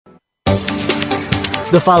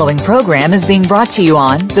The following program is being brought to you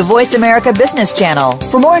on the Voice America Business Channel.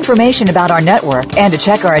 For more information about our network and to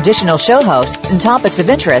check our additional show hosts and topics of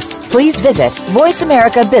interest, please visit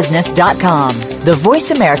voiceamericabusiness.com. The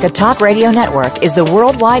Voice America Talk Radio Network is the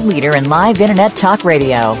worldwide leader in live Internet talk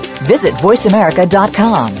radio. Visit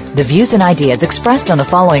voiceamerica.com. The views and ideas expressed on the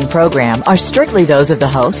following program are strictly those of the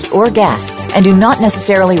host or guests and do not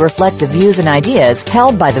necessarily reflect the views and ideas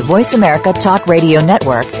held by the Voice America Talk Radio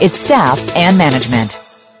Network, its staff, and management.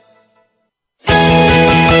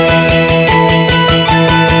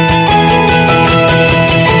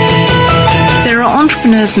 There are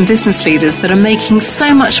entrepreneurs and business leaders that are making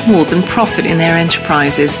so much more than profit in their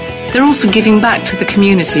enterprises. They're also giving back to the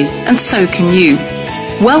community, and so can you.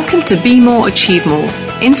 Welcome to Be More, Achieve More,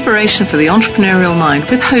 Inspiration for the Entrepreneurial Mind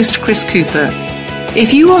with host Chris Cooper.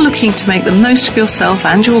 If you are looking to make the most of yourself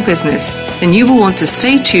and your business, then you will want to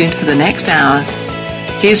stay tuned for the next hour.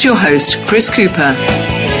 Here's your host, Chris Cooper.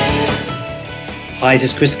 Hi,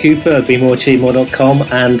 this is Chris Cooper of BeMoreAchieveMore.com,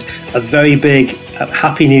 and a very big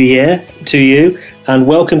Happy New Year to you, and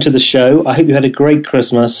welcome to the show. I hope you had a great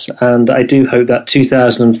Christmas, and I do hope that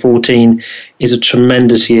 2014 is a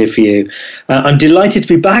tremendous year for you. I'm delighted to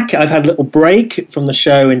be back. I've had a little break from the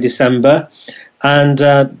show in December, and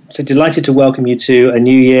so delighted to welcome you to a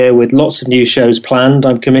new year with lots of new shows planned.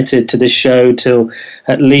 I'm committed to this show till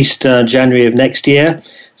at least January of next year,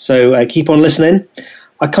 so keep on listening.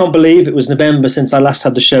 I can't believe it was November since I last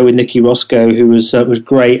had the show with Nikki Roscoe, who was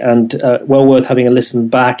great and well worth having a listen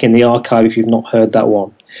back in the archive if you've not heard that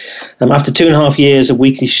one. After 2.5 years of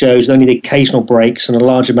weekly shows, only the occasional breaks and a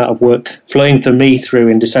large amount of work flowing for me through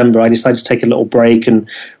in December, I decided to take a little break and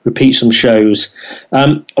repeat some shows.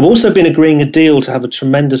 I've also been agreeing a deal to have a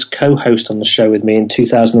tremendous co-host on the show with me in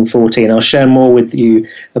 2014. I'll share more with you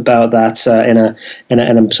about that in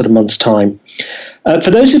a sort of month's time.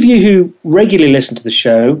 For those of you who regularly listen to the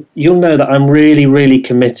show, you'll know that I'm really, really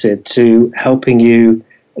committed to helping you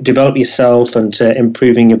develop yourself and to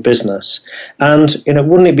improving your business. And,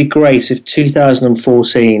 wouldn't it be great if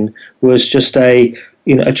 2014 was just a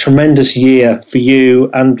tremendous year for you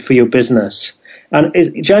and for your business? And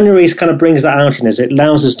January kind of brings that out in us. It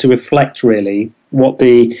allows us to reflect, really, what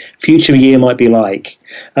the future year might be like.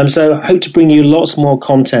 And so I hope to bring you lots more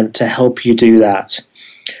content to help you do that.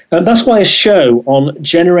 That's why a show on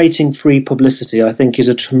generating free publicity, I think, is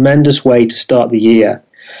a tremendous way to start the year.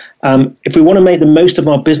 If we want to make the most of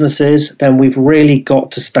our businesses, then we've really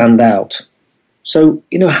got to stand out. So,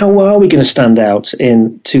 how are we going to stand out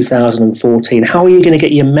in 2014? How are you going to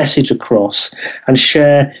get your message across and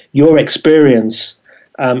share your experience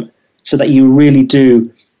so that you really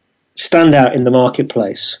do stand out in the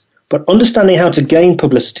marketplace? But understanding how to gain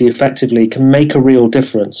publicity effectively can make a real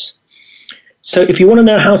difference. So if you want to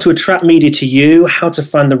know how to attract media to you, how to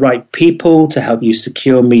find the right people to help you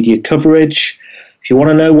secure media coverage, if you want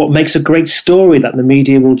to know what makes a great story that the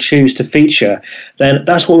media will choose to feature, then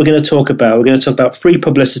that's what we're going to talk about. We're going to talk about free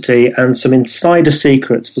publicity and some insider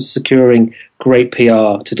secrets for securing great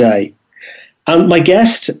PR today. And my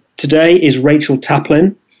guest today is Rachael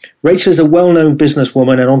Taplin. Rachael is a well-known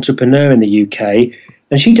businesswoman and entrepreneur in the UK,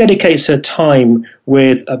 and she dedicates her time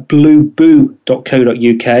with blueboo.co.uk.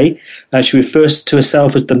 She refers to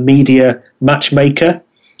herself as the media matchmaker.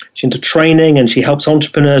 She's into training, and she helps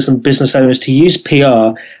entrepreneurs and business owners to use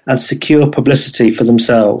PR and secure publicity for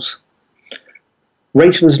themselves.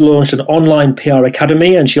 Rachael has launched an online PR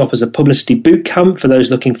academy, and she offers a publicity boot camp for those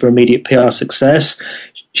looking for immediate PR success.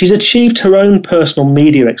 She's achieved her own personal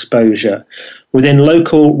media exposure within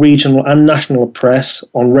local, regional and national press,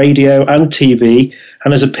 on radio and TV,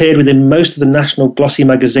 and has appeared within most of the national glossy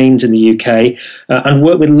magazines in the UK and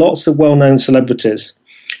worked with lots of well-known celebrities.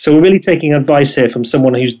 So we're really taking advice here from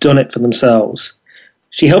someone who's done it for themselves.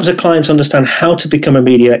 She helps her clients understand how to become a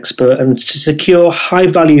media expert and to secure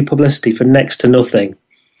high-value publicity for next to nothing.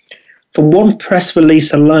 From one press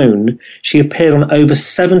release alone, she appeared on over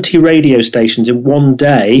 70 radio stations in one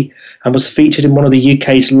day and was featured in one of the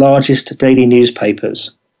UK's largest daily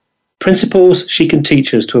newspapers. Principles she can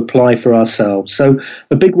teach us to apply for ourselves. So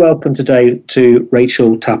a big welcome today to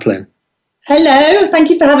Rachael Taplin. Hello, thank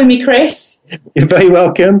you for having me, Chris. You're very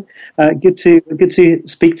welcome. Good to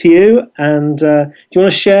speak to you. And do you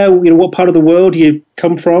want to share what part of the world you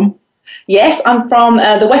come from? Yes, I'm from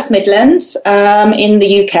the West Midlands in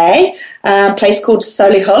the UK, a place called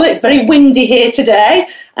Solihull. It's very windy here today,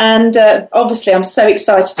 and obviously I'm so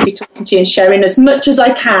excited to be talking to you and sharing as much as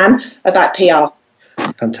I can about PR.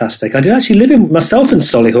 Fantastic. I did actually live myself in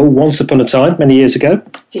Solihull once upon a time, many years ago.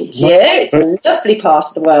 Did you? It's a lovely part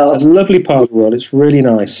of the world. It's a lovely part of the world. It's really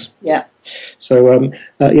nice. Yeah. So,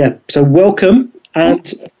 so welcome.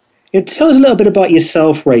 And Tell us a little bit about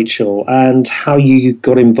yourself, Rachel, and how you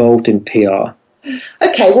got involved in PR.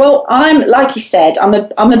 Okay, well, like you said, I'm a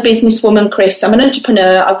businesswoman, Chris. I'm an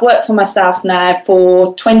entrepreneur. I've worked for myself now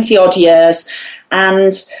for 20 odd years,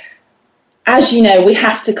 and as you know, we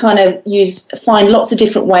have to kind of find lots of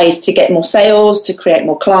different ways to get more sales, to create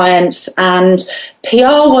more clients, and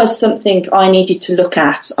PR was something I needed to look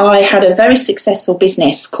at. I had a very successful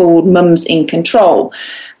business called Mums in Control,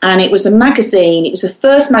 and it was a magazine. It was the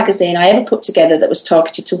first magazine I ever put together that was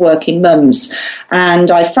targeted to working mums, and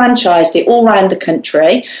I franchised it all around the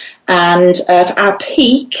country, and at our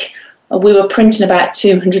peak, we were printing about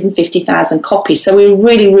 250,000 copies. So we were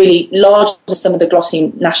really, really large for some of the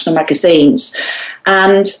glossy national magazines.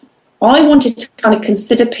 And I wanted to kind of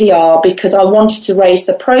consider PR because I wanted to raise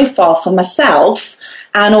the profile for myself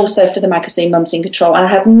and also for the magazine Mums in Control. And I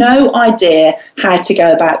had no idea how to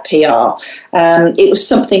go about PR. It was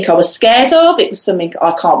something I was scared of. It was something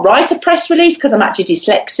I can't write a press release because I'm actually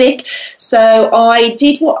dyslexic. So I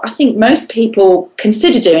did what I think most people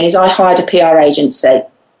consider doing is I hired a PR agency.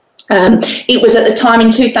 It was at the time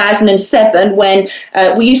in 2007 when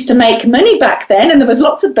we used to make money back then, and there was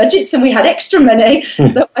lots of budgets and we had extra money.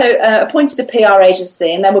 So I appointed a PR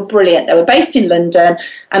agency, and they were brilliant. They were based in London,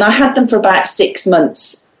 and I had them for about 6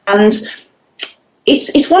 months. And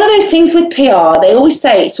it's one of those things with PR. They always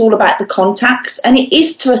say it's all about the contacts, and it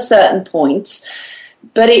is to a certain point.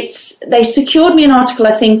 But they secured me an article,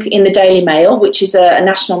 I think, in the Daily Mail, which is a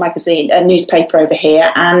national magazine, a newspaper over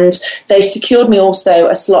here, and they secured me also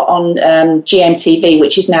a slot on GMTV,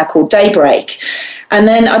 which is now called Daybreak. And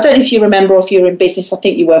then, I don't know if you remember or if you were in business, I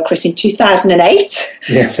think you were, Chris, in 2008.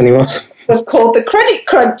 Yes, and he was. It was called The Credit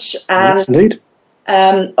Crunch. And yes, indeed.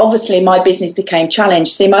 Obviously, my business became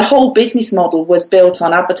challenged. See, my whole business model was built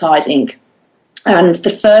on advertising. And the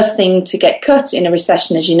first thing to get cut in a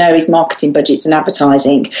recession, as you know, is marketing budgets and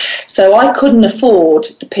advertising. So I couldn't afford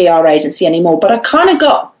the PR agency anymore. But I kind of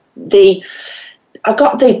got the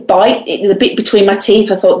bit between my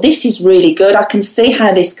teeth. I thought, this is really good. I can see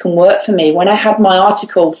how this can work for me. When I had my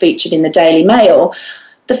article featured in the Daily Mail,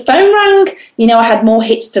 the phone rang. I had more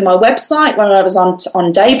hits to my website when I was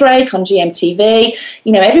on Daybreak, on GMTV.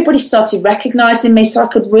 Everybody started recognising me, so I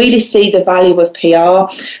could really see the value of PR.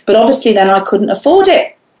 But obviously then I couldn't afford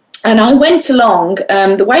it. And I went along,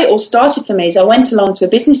 the way it all started for me is I went along to a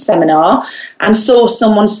business seminar and saw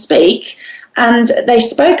someone speak, and they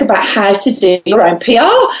spoke about how to do your own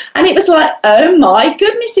PR. And it was like, oh my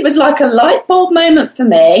goodness, it was like a light bulb moment for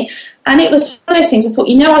me. And it was one of those things I thought,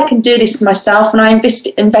 I can do this myself. And I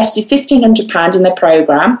invested £1,500 in the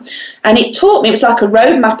programme. And it taught me, it was like a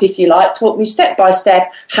roadmap, if you like, taught me step by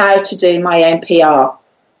step how to do my own PR.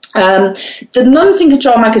 The Mums in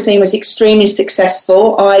Control magazine was extremely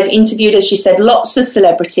successful. I've interviewed, as you said, lots of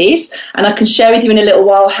celebrities, and I can share with you in a little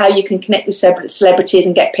while how you can connect with celebrities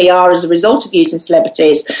and get PR as a result of using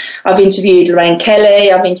celebrities. I've interviewed Lorraine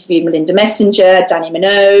Kelly, I've interviewed Melinda Messenger, Danny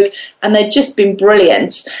Minogue, and they've just been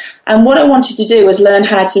brilliant. And what I wanted to do was learn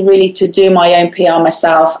how to do my own PR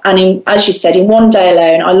myself. And as you said, in one day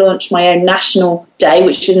alone, I launched my own national day,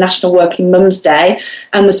 which was National Working Mums Day,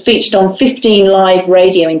 and was featured on 15 live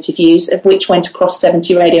radio interviews, of which went across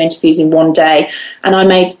 70 radio interviews in one day. And I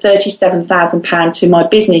made £37,000 to my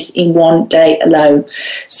business in one day alone.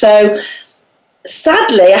 So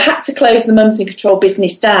sadly, I had to close the Mums in Control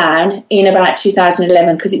business down in about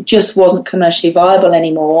 2011 because it just wasn't commercially viable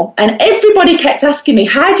anymore. And everybody kept asking me,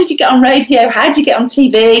 how did you get on radio? How did you get on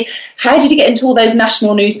TV? How did you get into all those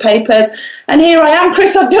national newspapers? And here I am,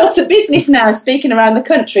 Chris. I've built a business now, speaking around the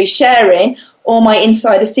country, sharing all my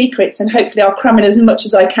insider secrets, and hopefully I'll cram in as much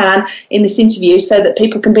as I can in this interview so that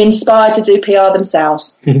people can be inspired to do PR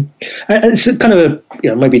themselves. It's kind of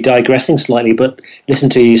maybe digressing slightly, but listen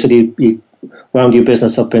to you said you wound your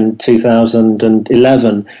business up in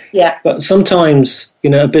 2011. Yeah. But sometimes,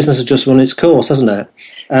 a business has just run its course, hasn't it?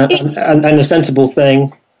 And a sensible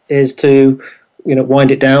thing is to,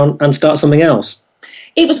 wind it down and start something else.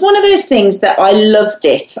 It was one of those things that I loved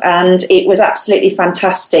it, and it was absolutely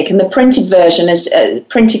fantastic. And the printed version,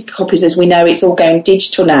 printed copies, as we know, it's all going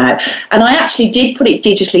digital now. And I actually did put it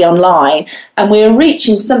digitally online, and we were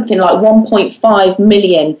reaching something like 1.5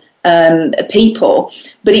 million people,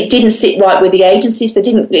 but it didn't sit right with the agencies.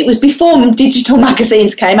 It was before digital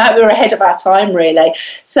magazines came out. We were ahead of our time, really.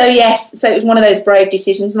 So yes, so it was one of those brave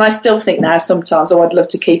decisions, and I still think now sometimes, I'd love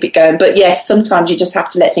to keep it going, but yes, sometimes you just have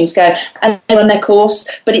to let things go and run their course.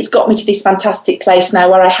 But it's got me to this fantastic place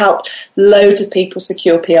now where I help loads of people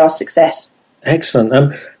secure PR success.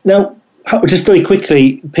 Excellent. Now, just very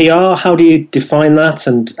quickly, PR, how do you define that,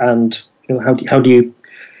 and how do you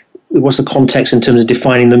what's the context in terms of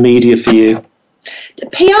defining the media for you?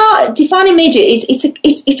 PR, defining media,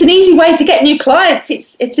 it's an easy way to get new clients.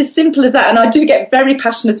 It's as simple as that, and I do get very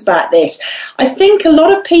passionate about this. I think a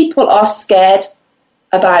lot of people are scared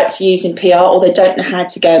about using PR, or they don't know how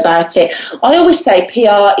to go about it. I always say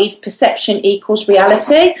PR is perception equals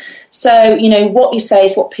reality. So, what you say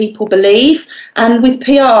is what people believe. And with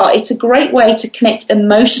PR, it's a great way to connect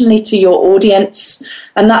emotionally to your audience.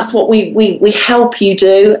 And that's what we help you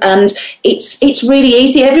do. And it's really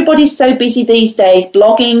easy. Everybody's so busy these days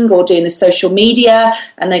blogging or doing the social media,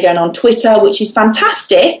 and they're going on Twitter, which is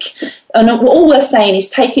fantastic. And all we're saying is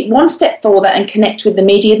take it one step further and connect with the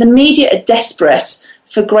media. The media are desperate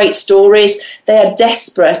for great stories. They are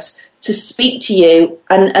desperate to speak to you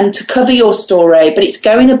and to cover your story, but it's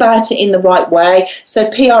going about it in the right way. So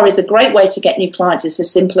PR is a great way to get new clients. It's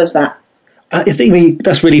as simple as that. I think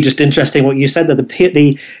that's really just interesting what you said, that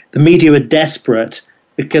the media are desperate,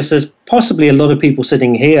 because there's possibly a lot of people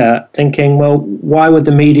sitting here thinking, well, why would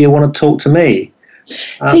the media want to talk to me?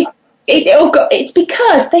 See, it's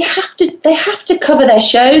because they have to cover their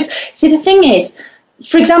shows. See, the thing is,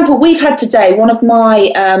 for example, we've had today, one of my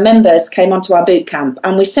members came onto our boot camp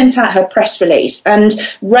and we sent out her press release. And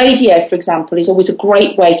radio, for example, is always a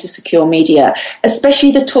great way to secure media,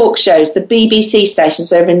 especially the talk shows, the BBC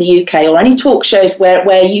stations over in the UK, or any talk shows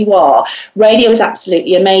where you are. Radio is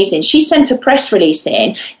absolutely amazing. She sent a press release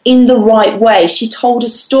in the right way. She told a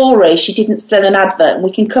story. She didn't sell an advert, and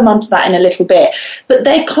we can come on to that in a little bit. But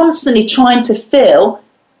they're constantly trying to fill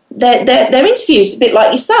their interviews, a bit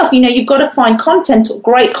like yourself. You've got to find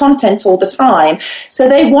great content all the time. So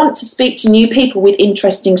they want to speak to new people with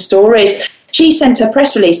interesting stories. She sent her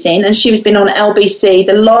press release in, and she was been on LBC,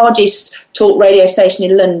 the largest talk radio station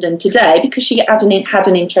in London today, because she had an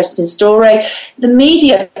interesting story. The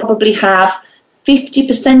media probably have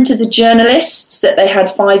 50% of the journalists that they had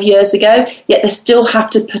 5 years ago, yet they still have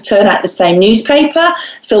to turn out the same newspaper,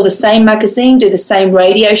 fill the same magazine, do the same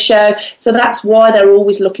radio show. So that's why they're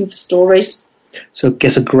always looking for stories. So I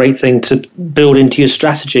guess a great thing to build into your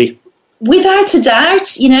strategy. Without a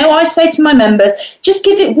doubt, I say to my members, just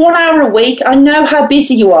give it 1 hour a week. I know how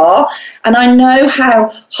busy you are, and I know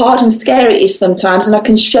how hard and scary it is sometimes, and I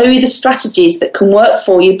can show you the strategies that can work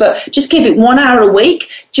for you, but just give it 1 hour a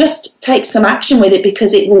week. Just take some action with it,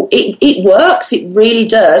 because it works, it really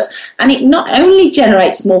does. And it not only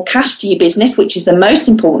generates more cash to your business, which is the most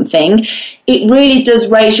important thing, it really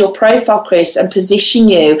does raise your profile, Chris, and position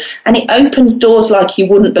you, and it opens doors like you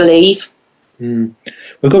wouldn't believe. We've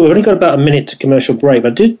only got about a minute to commercial break,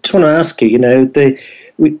 but I do just want to ask you,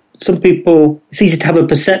 some people, it's easy to have a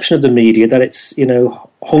perception of the media that it's,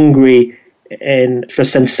 hungry for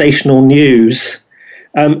sensational news.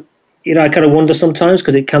 I kind of wonder sometimes,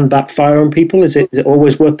 because it can backfire on people. Is it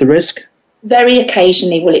always worth the risk? Very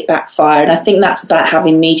occasionally will it backfire, and I think that's about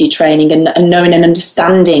having media training and knowing and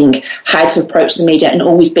understanding how to approach the media and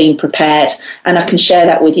always being prepared. And I can share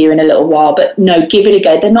that with you in a little while, but no, give it a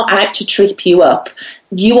go. They're not out to trip you up.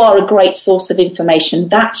 You are a great source of information.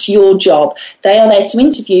 That's your job. They are there to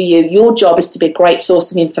interview you. Your job is to be a great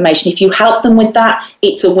source of information. If you help them with that,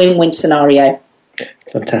 it's a win-win scenario.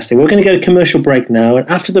 Fantastic. We're going to go to commercial break now, and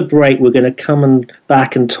after the break we're going to come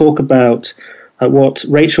back and talk about what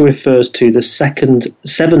Rachel refers to, the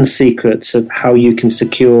 7 secrets of how you can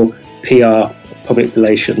secure PR, public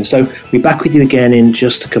relations. So we'll be back with you again in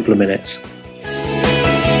just a couple of minutes.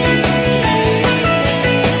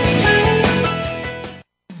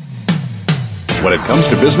 When it comes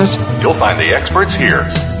to business, you'll find the experts here.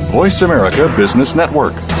 Voice America Business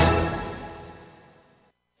Network.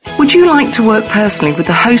 Would you like to work personally with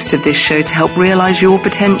the host of this show to help realize your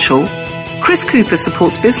potential? Chris Cooper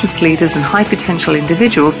supports business leaders and high potential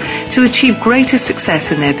individuals to achieve greater success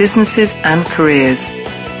in their businesses and careers.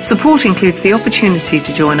 Support includes the opportunity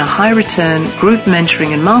to join a high return group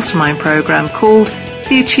mentoring and mastermind program called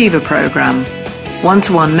the Achiever Program.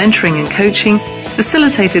 One-to-one mentoring and coaching,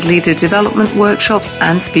 facilitated leader development workshops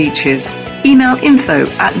and speeches. Email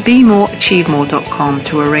info@bemoreachievemore.com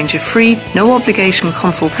to arrange a free, no obligation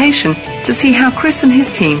consultation to see how Chris and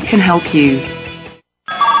his team can help you.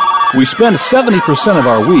 We spend 70% of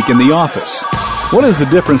our week in the office. What is the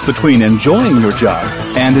difference between enjoying your job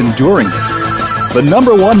and enduring it? The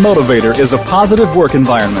number one motivator is a positive work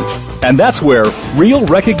environment. And that's where Real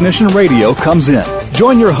Recognition Radio comes in.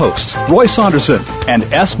 Join your hosts, Roy Saunderson and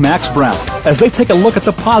S. Max Brown, as they take a look at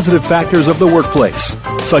the positive factors of the workplace,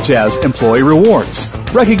 such as employee rewards,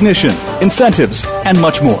 recognition, incentives, and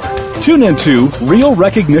much more. Tune into Real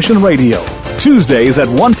Recognition Radio, Tuesdays at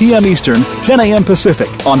 1 p.m. Eastern, 10 a.m. Pacific,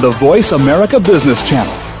 on the Voice America Business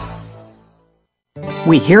Channel.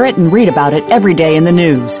 We hear it and read about it every day in the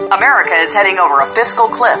news. America is heading over a fiscal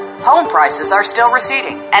cliff. home prices are still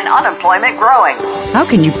receding, and unemployment growing. How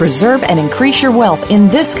can you preserve and increase your wealth in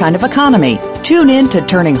this kind of economy? Tune in to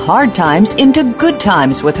Turning Hard Times into Good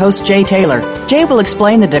Times with host Jay Taylor. Jay will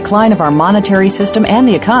explain the decline of our monetary system and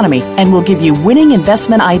the economy, and will give you winning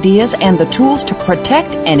investment ideas and the tools to protect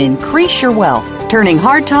and increase your wealth. Turning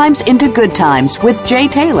Hard Times into Good Times with Jay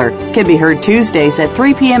Taylor can be heard Tuesdays at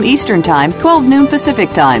 3 p.m. Eastern Time, 12 noon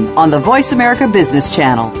Pacific Time on the Voice America Business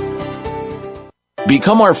Channel.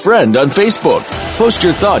 Become our friend on Facebook. Post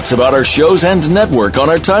your thoughts about our shows and network on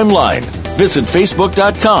our timeline. Visit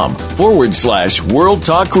Facebook.com/World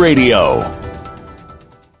Talk Radio.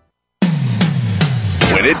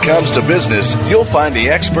 When it comes to business, you'll find the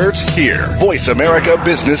experts here. Voice America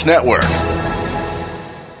Business Network.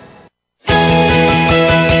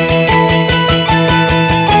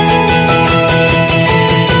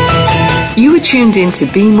 You are tuned in to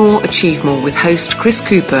Be More, Achieve More with host Chris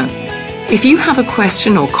Cooper. If you have a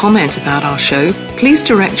question or comment about our show, please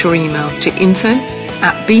direct your emails to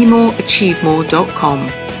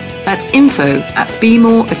info@bemoreachievemore.com. That's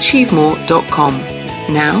info@bemoreachievemore.com.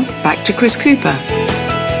 Now, back to Chris Cooper.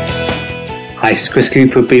 Hi, this is Chris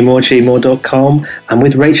Cooper of bemoreachievemore.com. I'm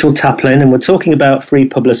with Rachael Taplin, and we're talking about free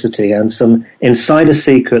publicity and some insider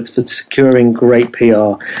secrets for securing great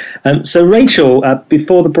PR. So, Rachael,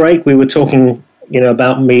 before the break, we were talking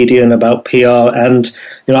about media and about PR, and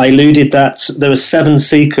I alluded that there are 7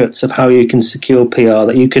 secrets of how you can secure PR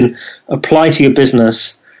that you can apply to your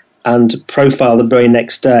business and profile the very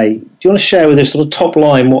next day. Do you want to share with us sort of top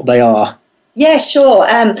line what they are? Yeah, sure.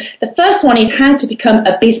 The first one is how to become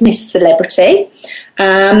a business celebrity.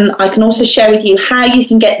 I can also share with you how you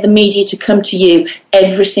can get the media to come to you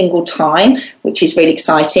every single time, which is really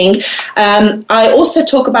exciting. I also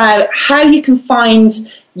talk about how you can find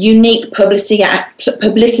unique publicity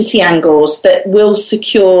angles that will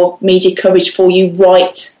secure media coverage for you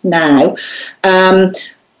right now.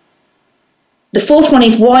 The fourth one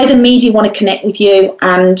is why the media want to connect with you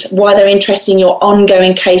and why they're interested in your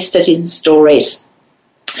ongoing case studies and stories.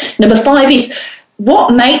 Number 5 is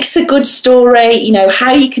what makes a good story,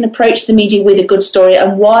 how you can approach the media with a good story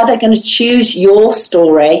and why they're going to choose your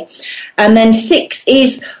story. And then 6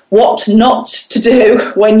 is what not to do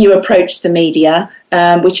when you approach the media,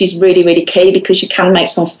 which is really, really key because you can make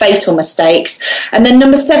some fatal mistakes. And then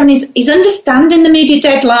number 7 is understanding the media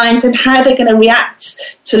deadlines and how they're going to react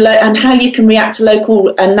to and how you can react to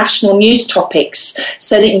local and national news topics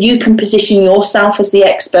so that you can position yourself as the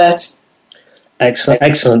expert.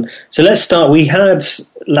 Excellent. So let's start. We had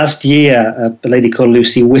last year a lady called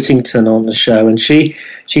Lucy Whittington on the show, and she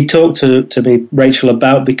talked to me, Rachael,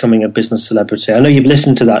 about becoming a business celebrity. I know you've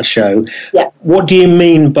listened to that show. Yeah. What do you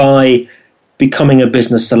mean by becoming a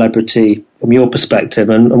business celebrity from your perspective,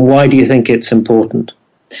 and why do you think it's important?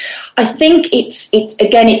 I think it's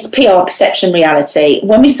PR, perception, reality.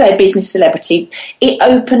 When we say business celebrity, it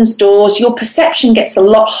opens doors. Your perception gets a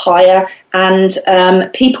lot higher, and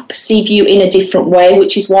people perceive you in a different way,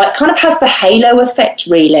 which is why it kind of has the halo effect,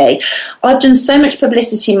 really. I've done so much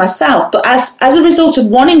publicity myself, but as a result of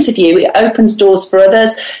one interview, it opens doors for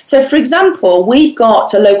others. So, for example, we've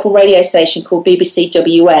got a local radio station called BBC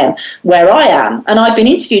WM, where I am, and I've been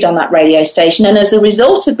interviewed on that radio station, and as a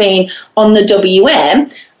result of being on the WM,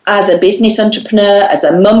 as a business entrepreneur, as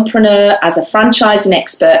a mumpreneur, as a franchising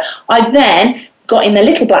expert, I've then got in the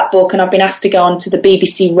little black book and I've been asked to go on to the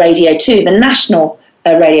BBC Radio 2, the national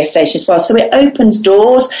radio station as well. So it opens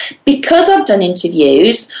doors. Because I've done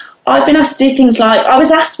interviews, I've been asked to do things like, I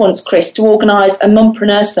was asked once, Chris, to organise a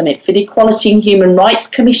mumpreneur summit for the Equality and Human Rights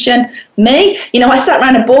Commission. I sat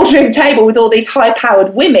around a boardroom table with all these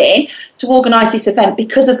high-powered women to organise this event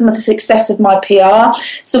because of the success of my PR.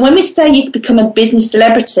 So when we say you become a business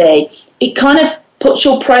celebrity, it kind of puts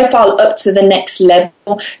your profile up to the next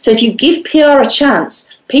level. So if you give PR a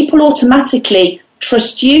chance, people automatically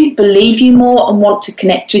trust you, believe you more, and want to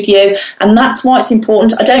connect with you. And that's why it's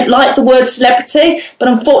important. I don't like the word celebrity, but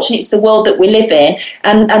unfortunately it's the world that we live in,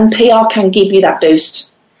 and PR can give you that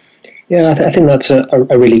boost. Yeah, I think that's a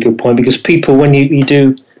really good point, because people, when you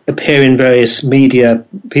do appear in various media,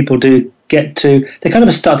 people do they kind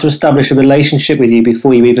of start to establish a relationship with you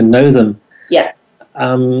before you even know them. Yeah.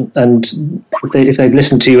 And if they've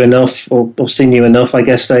listened to you enough or seen you enough, I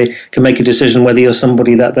guess they can make a decision whether you're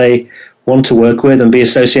somebody that they want to work with and be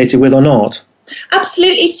associated with or not.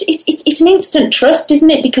 Absolutely. It's an instant trust, isn't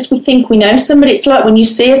it? Because we think we know somebody. It's like when you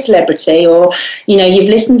see a celebrity or, you've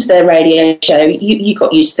listened to their radio show, you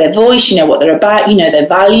got used to their voice, you know what they're about, you know their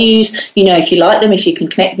values, if you like them, if you can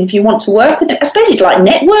connect them, if you want to work with them. I suppose it's like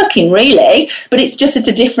networking, really, but it's just at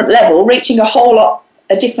a different level, reaching a whole lot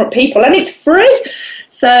of different people, and it's free.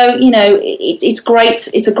 So, it's great.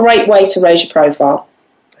 It's a great way to raise your profile.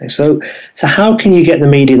 So how can you get the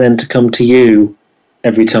media then to come to you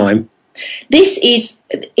every time? This is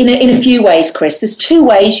in a few ways, Chris. There's two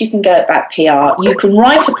ways you can go about PR. You can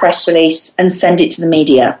write a press release and send it to the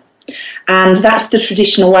media. And that's the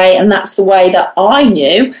traditional way, and that's the way that I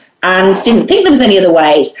knew and didn't think there was any other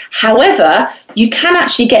ways. However, you can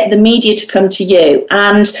actually get the media to come to you.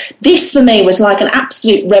 And this, for me, was like an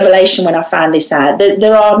absolute revelation when I found this out.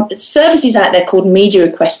 There are services out there called media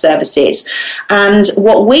request services. And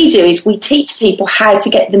what we do is we teach people how to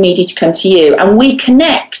get the media to come to you. And we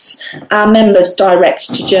connect our members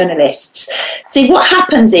direct to journalists. See, what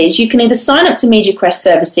happens is you can either sign up to media request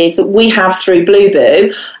services that we have through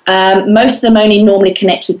Blueboo. Most of them only normally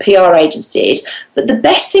connect with PR agencies. But the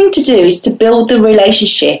best thing to do is to build the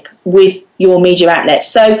relationship with your media outlets.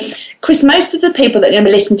 So, Chris, most of the people that are going to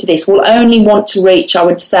be listening to this will only want to reach, I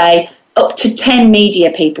would say, up to 10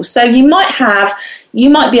 media people. So you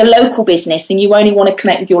might be a local business and you only want to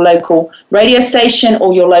connect with your local radio station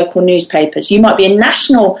or your local newspapers. You might be a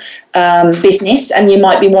national business and you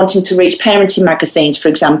might be wanting to reach parenting magazines, for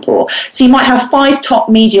example. So you might have 5 top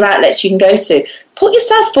media outlets you can go to. Put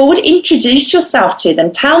yourself forward, introduce yourself to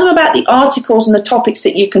them, tell them about the articles and the topics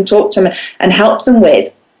that you can talk to them and help them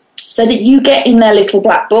with, so that you get in their little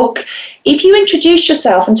black book. If you introduce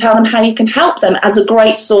yourself and tell them how you can help them as a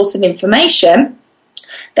great source of information,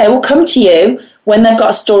 they will come to you when they've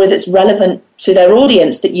got a story that's relevant to their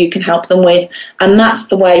audience that you can help them with, and that's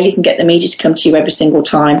the way you can get the media to come to you every single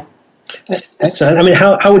time. Excellent. I mean,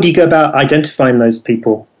 how would you go about identifying those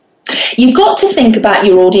people? You've got to think about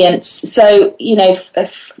your audience. So,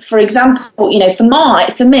 for example,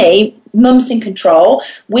 for me, Mums in Control,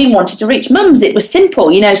 we wanted to reach mums. It was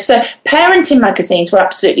simple, so parenting magazines were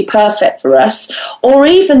absolutely perfect for us, or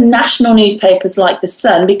even national newspapers like The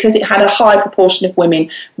Sun, because it had a high proportion of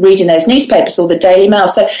women reading those newspapers, or the Daily Mail.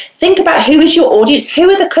 So think about who is your audience,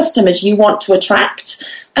 who are the customers you want to attract,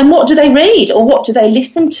 and what do they read or what do they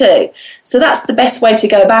listen to? So that's the best way to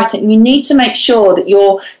go about it. And you need to make sure that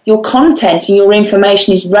your content and your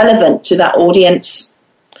information is relevant to that audience.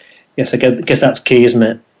 Yes, I guess that's key, isn't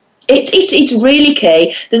it? It's really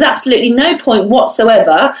key. There's absolutely no point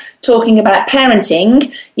whatsoever talking about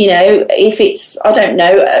parenting, if it's, I don't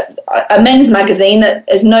know, a men's magazine that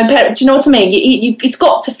has no parent. Do you know what I mean? It's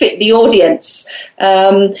got to fit the audience.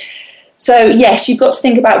 So, yes, you've got to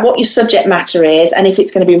think about what your subject matter is, and if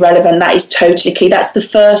it's going to be relevant, that is totally key. That's the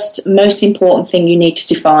first most important thing you need to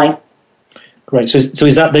define. Great. So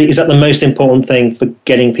is that the most important thing for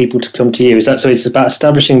getting people to come to you? So it's about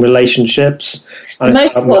establishing relationships and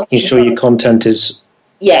making sure your content is.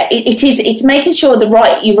 Yeah, it is. It's making sure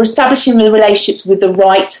you're establishing the relationships with the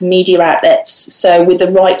right media outlets, so with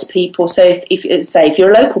the right people. So if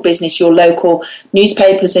you're a local business, your local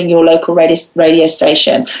newspapers and your local radio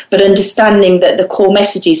station, but understanding that the core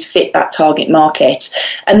messages fit that target market.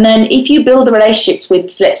 And then if you build the relationships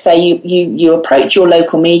with, let's say you approach your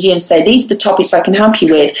local media and say, these are the topics I can help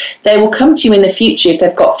you with, they will come to you in the future if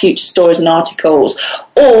they've got future stories and articles.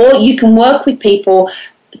 Or you can work with people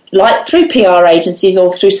like through PR agencies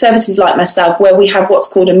or through services like myself, where we have what's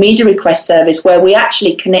called a media request service, where we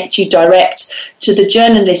actually connect you direct to the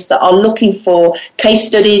journalists that are looking for case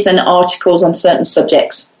studies and articles on certain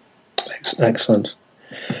subjects. Excellent.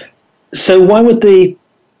 So why would the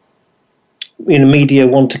media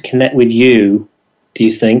want to connect with you, do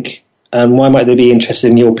you think? And why might they be interested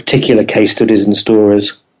in your particular case studies and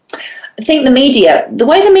stories? I think the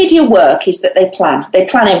way the media work is that they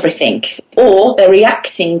plan everything, or they're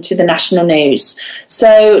reacting to the national news.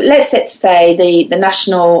 So let's say the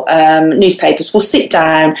national newspapers will sit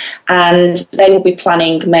down and they will be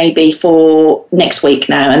planning maybe for next week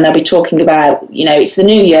now, and they'll be talking about, it's the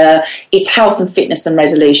new year, it's health and fitness and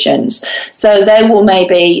resolutions. So they will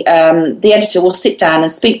maybe, the editor will sit down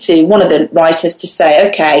and speak to one of the writers to say,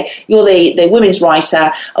 okay, you're the women's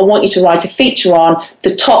writer, I want you to write a feature on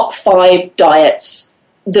the top 5 diets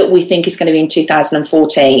that we think is going to be in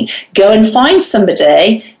 2014. Go and find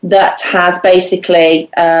somebody that has basically,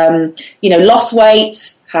 lost weight,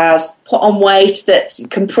 has put on weight, that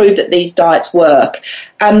can prove that these diets work.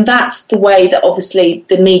 And that's the way that obviously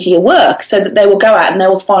the media work, so that they will go out and they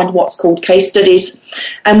will find what's called case studies.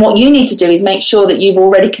 And what you need to do is make sure that you've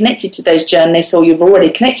already connected to those journalists, or you've already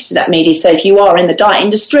connected to that media. So if you are in the diet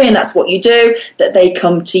industry and that's what you do, that they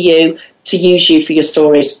come to you to use you for your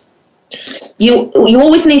stories. You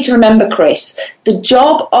always need to remember, Chris, the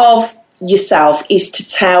job of yourself is to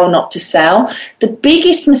tell, not to sell. The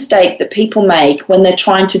biggest mistake that people make when they're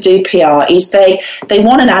trying to do PR is they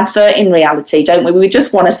want an advert in reality, don't we? We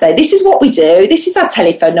just want to say, this is what we do, this is our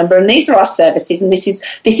telephone number, and these are our services, and this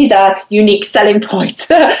is our unique selling point.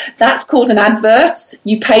 That's called an advert.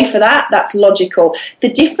 You pay for that. That's logical. The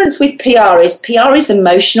difference with PR is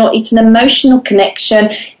emotional. It's an emotional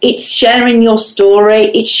connection. It's sharing your story.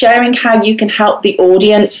 It's sharing how you can help the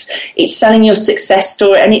audience. It's selling your success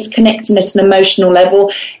story, and it's connecting at an emotional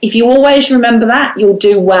level. If you always remember that, you'll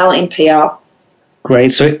do well in PR.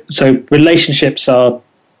 Great. So relationships are,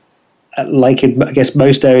 like in, I guess,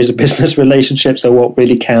 most areas of business, relationships are what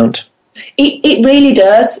really count. It really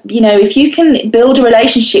does. You know, if you can build a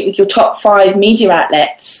relationship with your top 5 media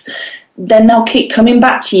outlets, then they'll keep coming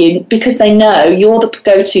back to you because they know you're the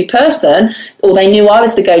go-to person, or they knew I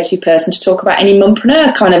was the go-to person to talk about any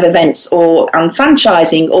mompreneur kind of events or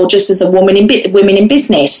franchising, or just as a women in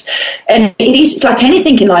business. And it's like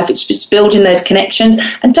anything in life, it's just building those connections.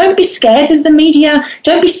 And don't be scared of the media.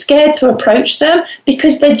 Don't be scared to approach them,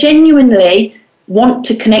 because they genuinely want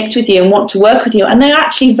to connect with you and want to work with you. And they're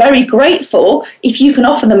actually very grateful if you can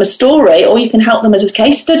offer them a story or you can help them as a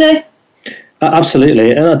case study.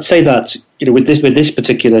 Absolutely, and I'd say that, you know, with this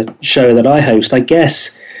particular show that I host, I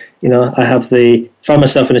guess, you know, I find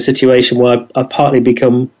myself in a situation where I've partly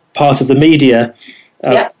become part of the media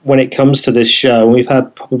when it comes to this show. We've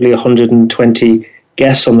had probably 120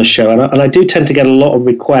 guests on the show, and I do tend to get a lot of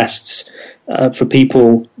requests for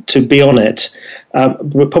people to be on it.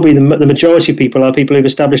 But probably the majority of people are people who've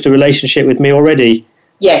established a relationship with me already.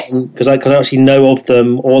 Yes, because I actually know of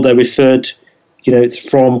them, or they're referred, you know,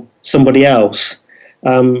 from somebody else,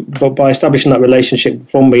 but by establishing that relationship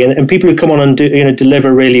from me, and people who come on and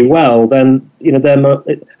deliver really well, then, you know, they're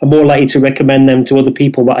more likely to recommend them to other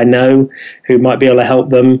people that I know who might be able to help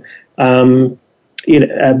them. But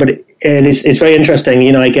it's very interesting.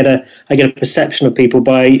 You know, I get a perception of people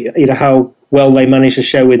by, you know, how well they manage to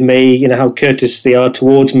show with me, you know, how courteous they are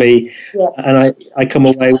towards me, and I come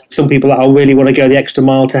away with some people that I really want to go the extra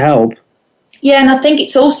mile to help. Yeah, and I think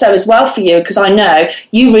it's also as well for you, because I know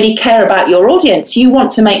you really care about your audience. You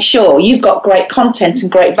want to make sure you've got great content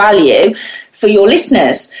and great value for your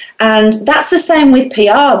listeners. And that's the same with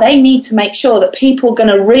PR. They need to make sure that people are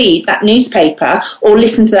going to read that newspaper or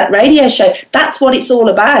listen to that radio show. That's what it's all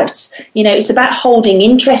about. You know, it's about holding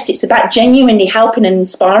interest. It's about genuinely helping and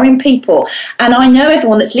inspiring people. And I know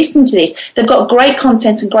everyone that's listening to this, they've got great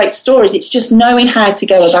content and great stories. It's just knowing how to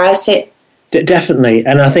go about it. Definitely.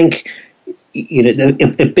 And I think, you know,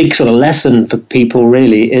 a big sort of lesson for people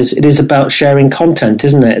really is it is about sharing content,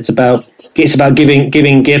 isn't it? It's about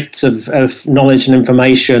giving gifts of knowledge and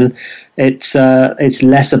information. It's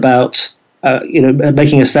less about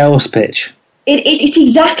making a sales pitch. It's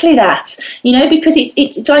exactly that, you know, because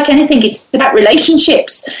it's like anything. It's about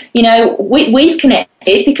relationships. You know, we've connected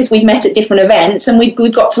because we've met at different events, and we've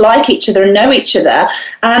got to like each other and know each other,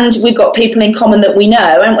 and we've got people in common that we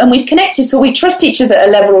know, and we've connected, so we trust each other at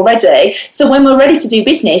a level already. So when we're ready to do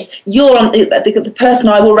business, you're the person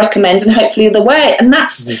I will recommend, and hopefully the way. And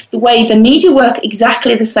that's the way the media work,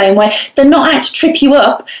 exactly the same way. They're not out to trip you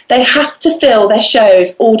up. They have to fill their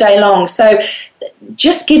shows all day long. So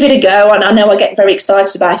just give it a go. And I know I get very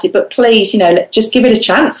excited about it, but please, you know, just give it a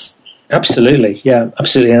chance. Absolutely, yeah,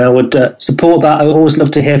 absolutely. And I would support that. I always love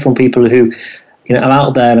to hear from people who, you know, are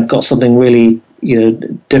out there and have got something really, you know,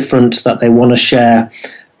 different that they want to share.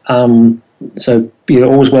 So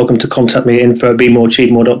you're always welcome to contact me at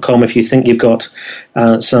info@bemoreachievemore.com if you think you've got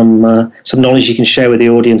some knowledge you can share with the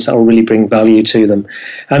audience that will really bring value to them.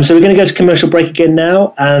 So we're going to go to commercial break again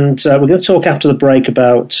now, and we're going to talk after the break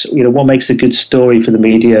about, you know, what makes a good story for the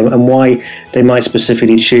media and why they might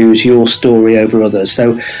specifically choose your story over others.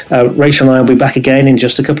 So Rachel and I will be back again in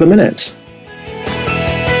just a couple of minutes.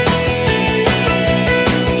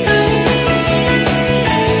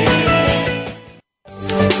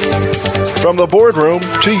 From the boardroom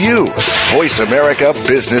to you, Voice America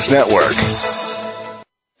Business Network.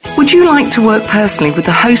 Would you like to work personally with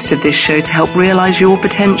the host of this show to help realize your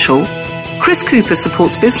potential? Chris Cooper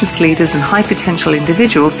supports business leaders and high potential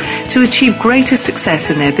individuals to achieve greater success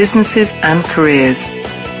in their businesses and careers.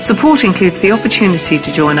 Support includes the opportunity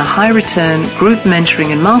to join a high return group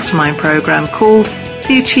mentoring and mastermind program called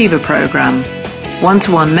the Achiever Program.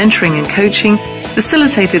 One-to-one mentoring and coaching,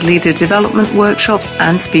 facilitated leader development workshops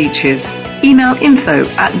and speeches. Email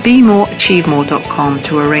info@bemoreachievemore.com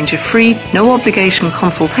to arrange a free, no-obligation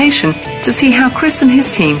consultation to see how Chris and his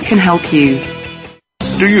team can help you.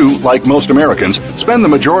 Do you, like most Americans, spend the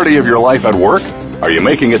majority of your life at work? Are you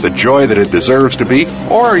making it the joy that it deserves to be,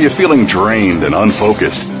 or are you feeling drained and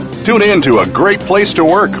unfocused? Tune in to A Great Place to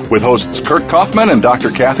Work with hosts Kurt Kaufman and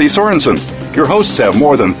Dr. Kathy Sorensen. Your hosts have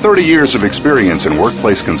more than 30 years of experience in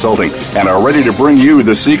workplace consulting and are ready to bring you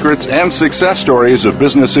the secrets and success stories of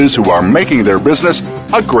businesses who are making their business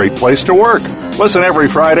a great place to work. Listen every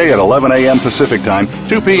Friday at 11 a.m. Pacific Time,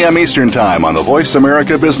 2 p.m. Eastern Time on the Voice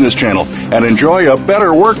America Business Channel and enjoy a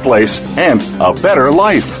better workplace and a better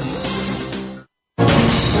life.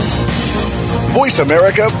 Voice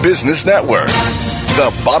America Business Network, the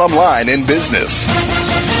bottom line in business.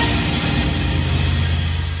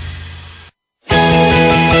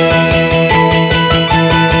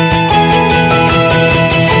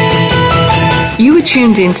 You are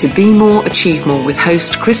tuned in to Be More, Achieve More with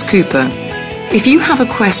host Chris Cooper. If you have a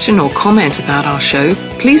question or comment about our show,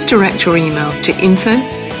 please direct your emails to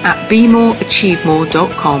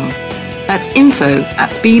info@bemoreachievemore.com. That's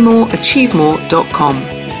info@bemoreachievemore.com.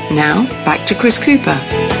 Now, back to Chris Cooper.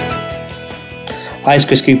 Hi, it's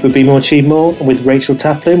Chris Cooper, Be More, Achieve More, with Rachael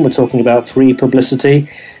Taplin. We're talking about free publicity.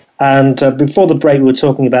 And before the break, we were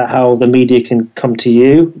talking about how the media can come to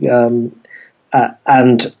you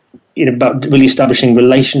and about really establishing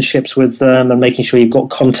relationships with them and making sure you've got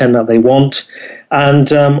content that they want.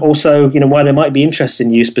 And also, why they might be interested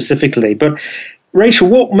in you specifically. But Rachael,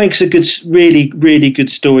 what makes a good, really, really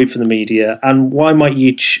good story for the media, and why might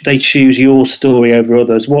they choose your story over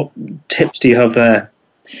others? What tips do you have there?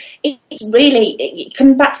 It's really, it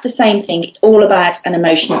comes back to the same thing. It's all about an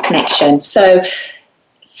emotional connection. So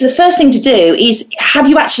the first thing to do is, have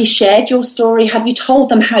you actually shared your story? Have you told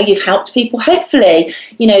them how you've helped people? Hopefully,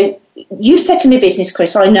 you've set in a business,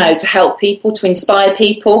 Chris, I know, to help people, to inspire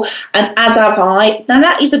people, and as have I. Now,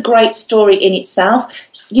 that is a great story in itself.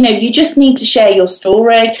 You just need to share your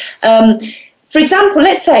story. For example,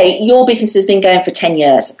 let's say your business has been going for 10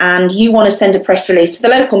 years and you want to send a press release to the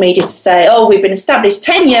local media to say, oh, we've been established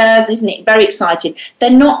 10 years, isn't it very exciting? They're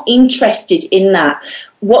not interested in that.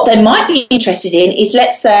 What they might be interested in is,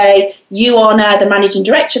 let's say you are now the managing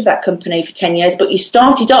director of that company for 10 years, but you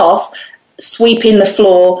started off sweeping the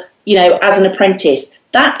floor, as an apprentice.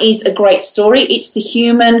 That is a great story. It's the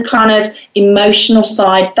human kind of emotional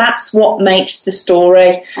side. That's what makes the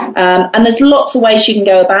story. And there's lots of ways you can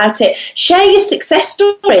go about it. Share your success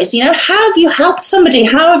stories. How have you helped somebody?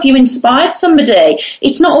 How have you inspired somebody?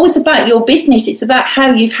 It's not always about your business. It's about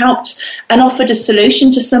how you've helped and offered a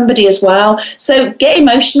solution to somebody as well. So get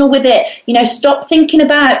emotional with it. Stop thinking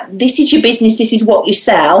about this is your business, this is what you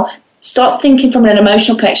sell. Start thinking from an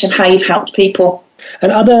emotional connection of how you've helped people.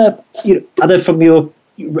 And other from your,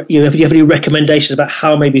 do you have any recommendations about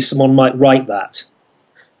how maybe someone might write that?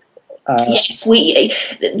 Yes,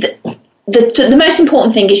 the most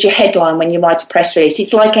important thing is your headline when you write a press release.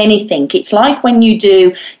 It's like anything. It's like when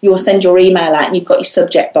you'll send your email out and you've got your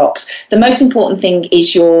subject box. The most important thing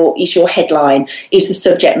is your headline, is the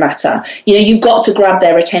subject matter. You've got to grab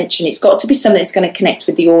their attention. It's got to be something that's going to connect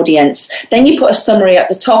with the audience. Then you put a summary at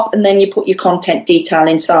the top and then you put your content detail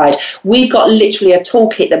inside. We've got literally a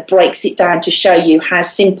toolkit that breaks it down to show you how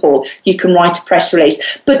simple you can write a press release.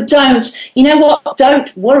 But don't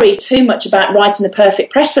worry too much about writing the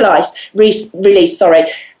perfect press release.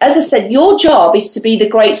 As I said, your job is to be the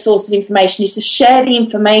great source of information, is to share the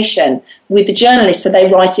information with the journalists so they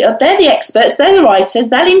write it up. They're the experts, they're the writers,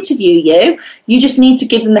 they'll interview you. You just need to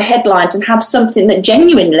give them the headlines and have something that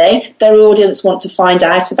genuinely their audience want to find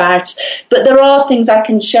out about. But there are things I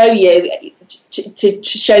can show you to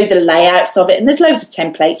show the layouts of it. And there's loads of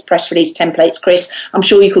templates, press release templates, Chris. I'm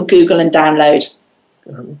sure you could Google and download.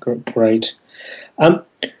 Great.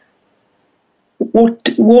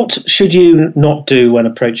 What should you not do when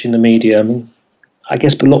approaching the media? I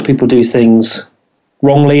guess a lot of people do things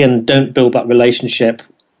wrongly and don't build that relationship.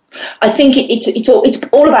 I think it's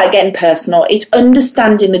all about getting personal. It's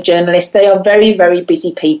understanding the journalists. They are very, very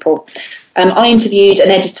busy people. I interviewed an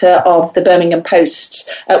editor of the Birmingham Post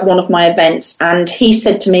at one of my events, and he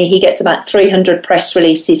said to me he gets about 300 press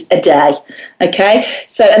releases a day. Okay,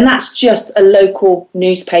 and that's just a local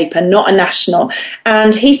newspaper, not a national.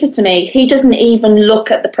 And he said to me he doesn't even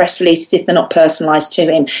look at the press releases if they're not personalised to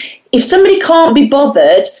him. If somebody can't be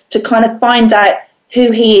bothered to kind of find out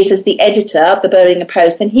who he is as the editor of the Birmingham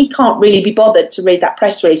Post, then he can't really be bothered to read that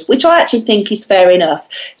press release, which I actually think is fair enough.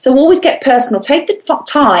 So always get personal. Take the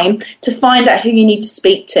time to find out who you need to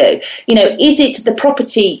speak to. Is it the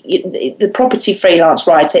property freelance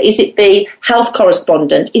writer? Is it the health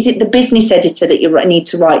correspondent? Is it the business editor that you need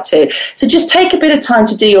to write to? So just take a bit of time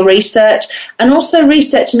to do your research, and also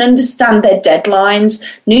research and understand their deadlines.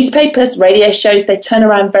 Newspapers, radio shows, they turn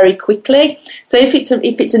around very quickly. So if it's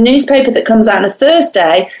a newspaper that comes out on a Thursday,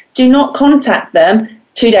 do not contact them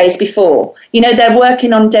 2 days before. They're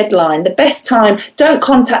working on deadline. The best time, don't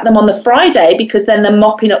contact them on the Friday because then they're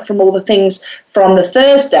mopping up from all the things from the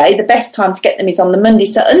Thursday. The best time to get them is on the Monday.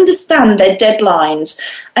 So understand their deadlines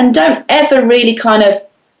and don't ever really kind of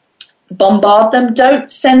bombard them.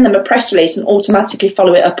 Don't send them a press release and automatically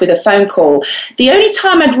follow it up with a phone call. The only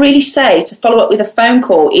time I'd really say to follow up with a phone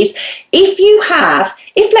call is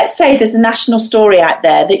if let's say there's a national story out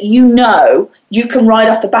there that you can ride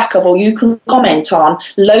off the back of or you can comment on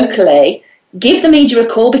locally, give the media a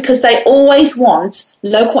call because they always want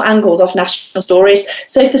local angles off national stories.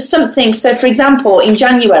 So if there's something, for example, in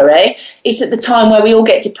January, it's at the time where we all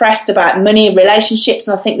get depressed about money and relationships,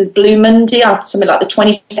 and I think there's Blue Monday on something like the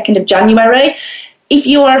 22nd of January. If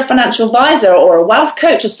you are a financial advisor or a wealth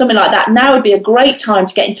coach or something like that, now would be a great time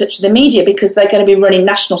to get in touch with the media because they're going to be running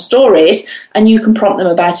national stories and you can prompt them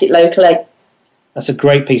about it locally. That's a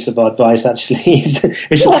great piece of advice, actually, is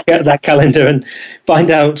to get that calendar and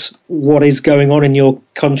find out what is going on in your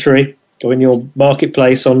country or in your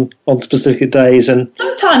marketplace on specific days. And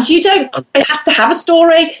sometimes you don't have to have a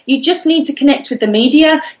story. You just need to connect with the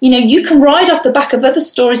media. You can ride off the back of other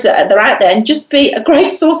stories that are out there and just be a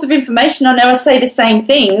great source of information. I know I say the same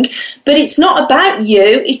thing, but it's not about you.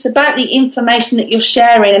 It's about the information that you're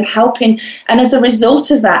sharing and helping. And as a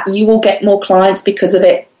result of that, you will get more clients because of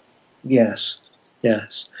it. Yes.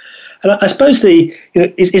 Yes, and I suppose is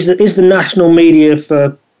the national media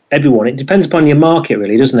for everyone? It depends upon your market,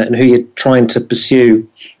 really, doesn't it, and who you're trying to pursue.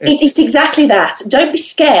 It's exactly that. Don't be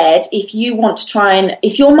scared if you want to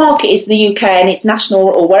if your market is the UK and it's national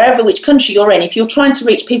or which country you're in, if you're trying to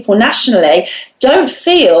reach people nationally, don't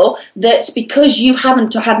feel that because you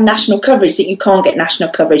haven't had national coverage that you can't get national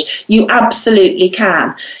coverage. You absolutely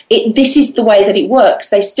can. This is the way that it works.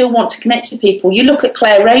 They still want to connect to people. You look at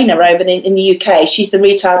Claire Rayner over in the UK. She's the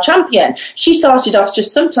retail champion. She started off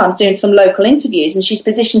just sometimes doing some local interviews and she's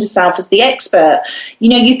positioned herself as the expert.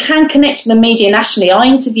 You can connect to the media nationally. I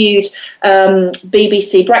interviewed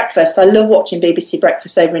BBC Breakfast. I love watching BBC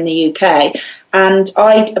Breakfast over in the UK. And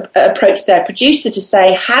I approached their producer to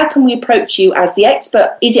say, how can we approach you as the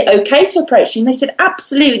expert? Is it okay to approach you? And they said,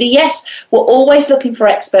 absolutely, yes. We're always looking for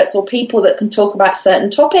experts or people that can talk about certain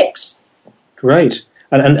topics. Great.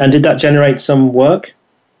 And did that generate some work?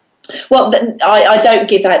 Well, I don't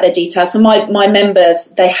give out their details. So my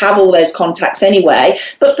members, they have all those contacts anyway.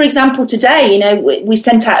 But for example, today, we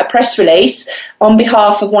sent out a press release on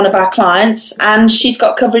behalf of one of our clients, and she's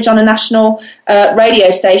got coverage on a national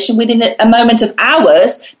radio station within a moment of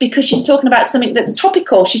hours because she's talking about something that's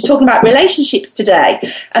topical. She's talking about relationships today,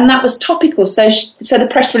 and that was topical. So the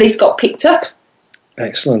press release got picked up.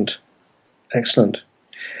 Excellent.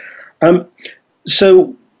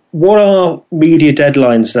 So what are media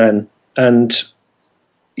deadlines then? And,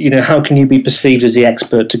 how can you be perceived as the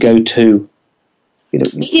expert to go to?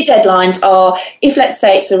 Media deadlines are, if let's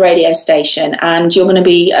say it's a radio station and you're going to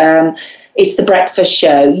be, it's the breakfast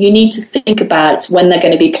show, you need to think about when they're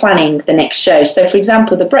going to be planning the next show. So, for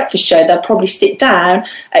example, the breakfast show, they'll probably sit down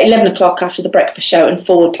at 11 o'clock after the breakfast show and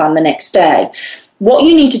forward plan the next day. What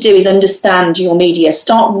you need to do is understand your media.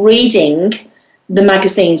 Start reading the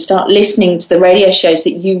magazine, start listening to the radio shows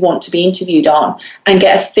that you want to be interviewed on and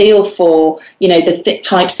get a feel for, the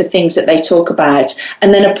types of things that they talk about,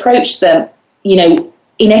 and then approach them,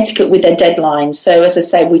 in etiquette with their deadlines. So as I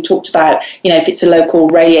say, we talked about, if it's a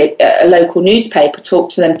local newspaper,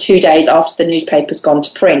 talk to them 2 days after the newspaper's gone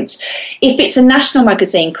to print. If it's a national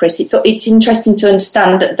magazine, Chris, it's interesting to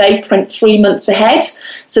understand that they print 3 months ahead.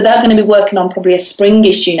 So they're going to be working on probably a spring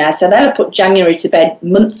issue now. So they'll have put January to bed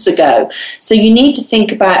months ago. So you need to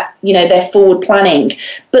think about, their forward planning.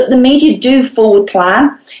 But the media do forward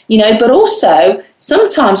plan, but also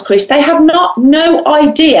sometimes, Chris, they have no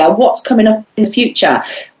idea what's coming up in the future.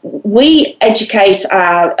 We educate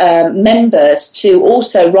our members to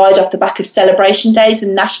also ride off the back of celebration days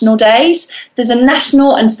and national days. There's a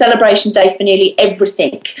national and celebration day for nearly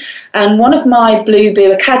everything. And one of my Blue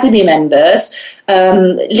Boo Academy members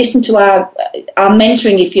listened to our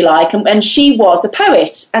mentoring, if you like, and she was a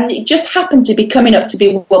poet, and it just happened to be coming up to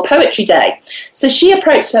be World Poetry Day. So she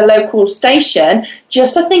approached her local station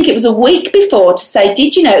I think it was a week before, to say,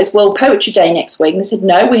 did you know it was World Poetry Day next week? And they said,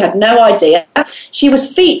 no, we had no idea. She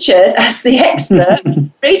was featured as the expert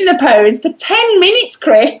reading a poem for 10 minutes,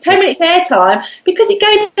 Chris, 10 minutes airtime, because it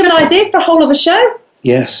gave them an idea for a whole of a show.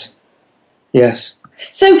 Yes.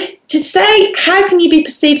 So to say, how can you be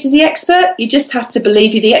perceived as the expert? You just have to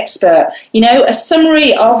believe you're the expert. A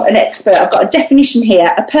summary of an expert, I've got a definition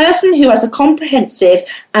here: a person who has a comprehensive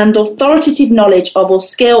and authoritative knowledge of or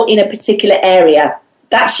skill in a particular area.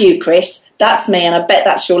 That's you, Chris. That's me, and I bet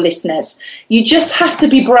that's your listeners. You just have to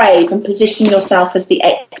be brave and position yourself as the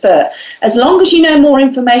expert. As long as you know more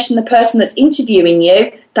information than the person that's interviewing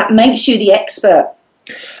you, that makes you the expert.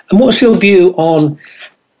 And what's your view on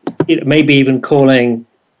maybe even calling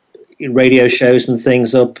radio shows and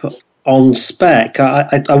things up on spec?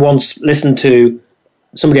 I once listened to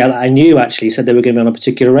somebody that I knew actually said they were going to be on a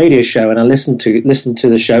particular radio show, and I listened to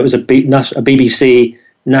the show. It was a BBC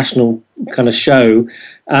national kind of show,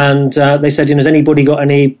 and they said, has anybody got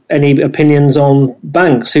any opinions on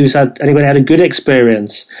banks? Anybody had a good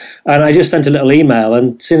experience? And I just sent a little email,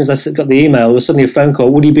 and as soon as I got the email, there was suddenly a phone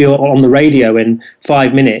call. Would you be on the radio in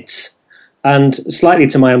 5 minutes? And slightly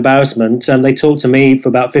to my embarrassment, they talked to me for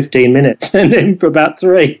about 15 minutes and then for about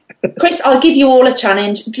 3. Chris, I'll give you all a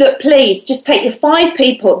challenge. Look, please, just take your 5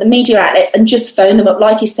 people at the media outlets and just phone them up.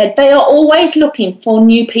 Like you said, they are always looking for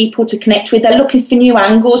new people to connect with. They're looking for new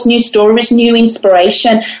angles, new stories, new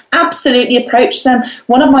inspiration. Absolutely approach them.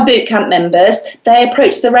 One of my bootcamp members, they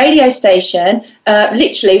approached the radio station.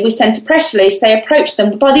 Literally, we sent a press release. They approached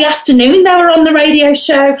them. By the afternoon, they were on the radio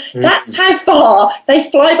show. Mm-hmm. That's how far they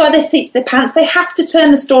fly by their seats of their pants. They have to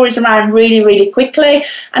turn the stories around really, really quickly.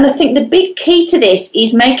 And I think the big key to this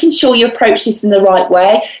is making sure you approach this in the right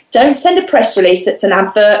way. Don't send a press release that's an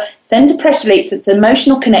advert. Send a press release that's an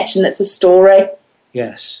emotional connection, that's a story.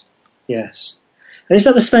 Yes. And is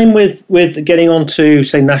that the same with getting onto,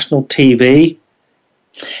 say, national TV?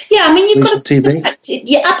 Yeah, I mean, you've got to think about it.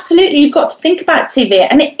 Yeah, absolutely. You've got to think about TV,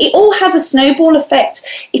 and it all has a snowball effect.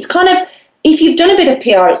 It's kind of, if you've done a bit of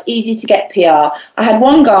PR, it's easy to get PR. I had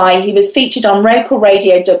one guy, he was featured on local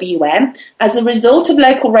radio WM. As a result of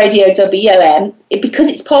local radio WM, because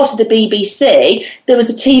it's part of the BBC, there was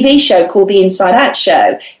a TV show called The Inside Out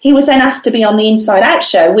Show. He was then asked to be on The Inside Out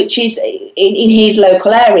Show, which is in his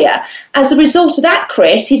local area. As a result of that,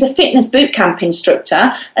 Chris, he's a fitness bootcamp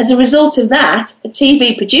instructor. As a result of that, a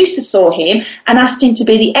TV producer saw him and asked him to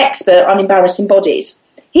be the expert on embarrassing bodies.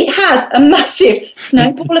 It has a massive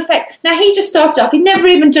snowball effect. Now, he just started off. He'd never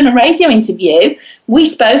even done a radio interview. We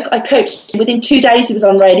spoke. I coached him. Within 2 days, he was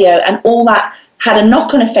on radio, and all that had a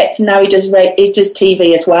knock-on effect, and now he does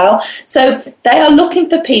TV as well. So they are looking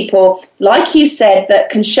for people, like you said, that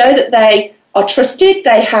can show that they are trusted.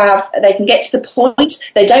 They can get to the point.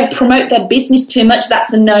 They don't promote their business too much.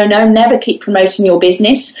 That's a no-no. Never keep promoting your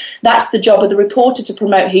business. That's the job of the reporter, to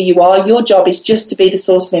promote who you are. Your job is just to be the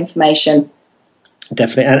source of information.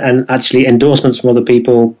 Definitely, and actually endorsements from other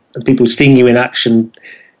people seeing you in action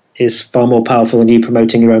is far more powerful than you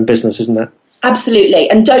promoting your own business, isn't it? Absolutely,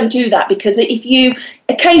 and don't do that, because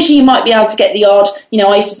occasionally you might be able to get the odd,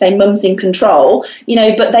 I used to say mum's in control,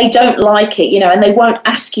 but they don't like it, and they won't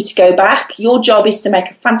ask you to go back. Your job is to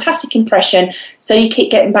make a fantastic impression, so you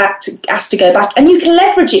keep getting asked to go back, and you can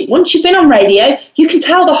leverage it. Once you've been on radio, you can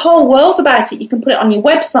tell the whole world about it. You can put it on your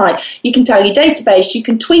website, you can tell your database, you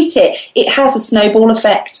can tweet it. It has a snowball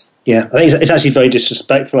effect. Yeah, I think it's actually very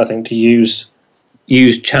disrespectful, I think, to use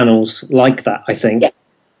channels like that, I think.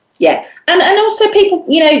 Yeah. And also people,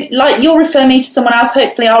 like you'll refer me to someone else,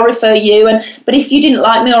 hopefully I'll refer you. But if you didn't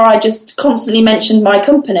like me, or I just constantly mentioned my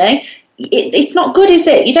company, it's not good, is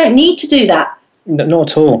it? You don't need to do that. No,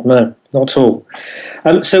 not at all. No, not at all.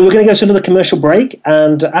 So we're going to go to another commercial break.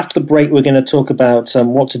 And after the break, we're going to talk about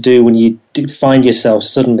what to do when you find yourself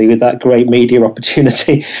suddenly with that great media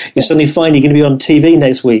opportunity. You suddenly find you're going to be on TV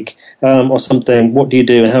next week or something. What do you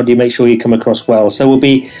do, and how do you make sure you come across well? So we'll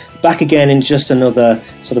be back again in just another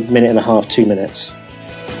sort of minute and a half, 2 minutes.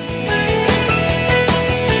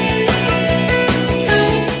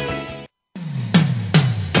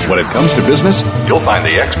 When it comes to business, you'll find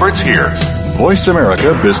the experts here. Voice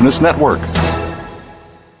America Business Network.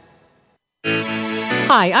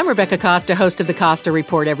 Hi, I'm Rebecca Costa, host of the Costa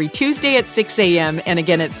Report, every Tuesday at 6 a.m. and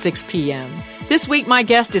again at 6 p.m. This week, my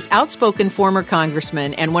guest is outspoken former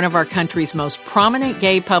congressman and one of our country's most prominent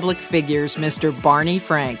gay public figures, Mr. Barney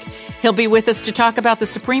Frank. He'll be with us to talk about the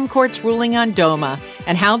Supreme Court's ruling on DOMA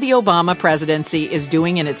and how the Obama presidency is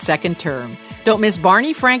doing in its second term. Don't miss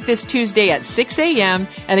Barney Frank this Tuesday at 6 a.m.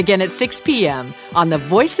 and again at 6 p.m. on the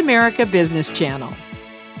Voice America Business Channel.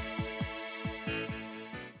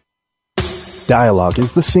 Dialogue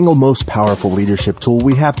is the single most powerful leadership tool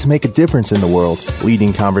we have to make a difference in the world.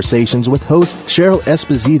 Leading Conversations with host Cheryl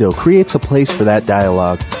Esposito creates a place for that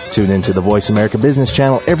dialogue. Tune into the Voice America Business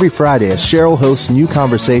Channel every Friday as Cheryl hosts new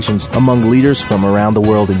conversations among leaders from around the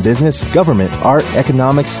world in business, government, art,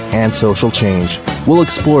 economics, and social change. We'll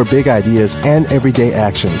explore big ideas and everyday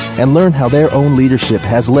actions and learn how their own leadership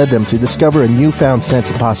has led them to discover a newfound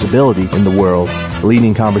sense of possibility in the world.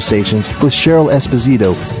 Leading Conversations with Cheryl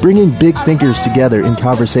Esposito, bringing big thinkers together in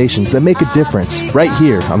conversations that make a difference, right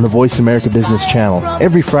here on the Voice America Business Channel,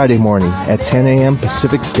 every Friday morning at 10 a.m.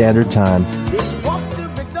 Pacific Standard Time.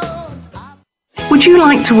 Would you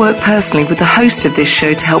like to work personally with the host of this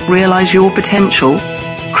show to help realize your potential?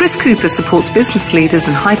 Chris Cooper supports business leaders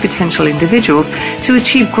and high potential individuals to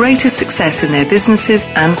achieve greater success in their businesses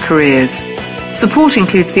and careers. Support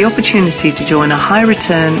includes the opportunity to join a high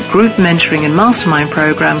return group mentoring and mastermind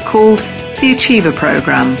program called the Achiever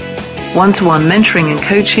Program. One-to-one mentoring and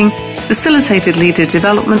coaching, facilitated leader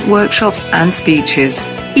development workshops and speeches.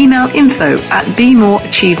 Email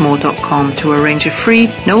info@bemoreachievemore.com to arrange a free,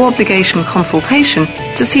 no-obligation consultation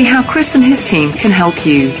to see how Chris and his team can help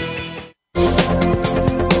you.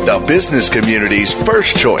 The business community's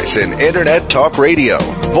first choice in Internet Talk Radio.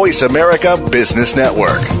 Voice America Business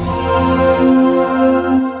Network.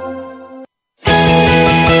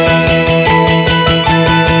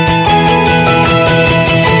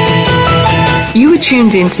 You are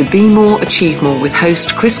tuned in to Be More, Achieve More with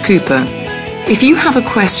host Chris Cooper. If you have a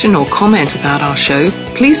question or comment about our show,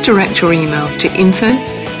 please direct your emails to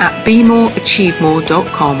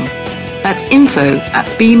info@bemoreachievemore.com. That's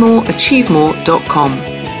info@bemoreachievemore.com.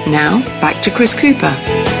 Now, back to Chris Cooper.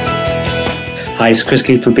 Hi, it's Chris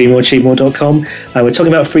Cooper from bemoreachievemore.com. We're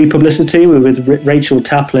talking about free publicity. We're with Rachael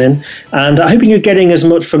Taplin. And I'm hoping you're getting as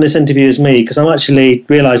much from this interview as me, because I actually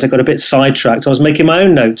realised I got a bit sidetracked. I was making my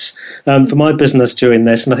own notes for my business during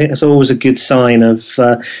this, and I think that's always a good sign of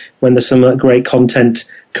when there's some great content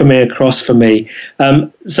coming across for me.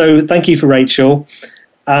 So thank you for Rachael.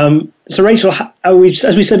 So Rachael,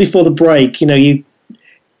 as we said before the break,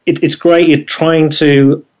 it's great you're trying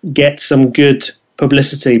to get some good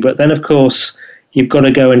publicity, but then of course you've got to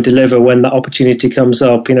go and deliver when that opportunity comes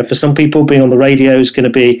up. For some people, being on the radio is going to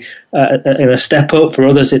be a step up. For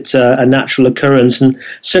others, it's a natural occurrence, and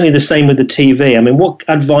certainly the same with the TV. I mean, what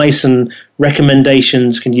advice and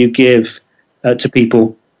recommendations can you give to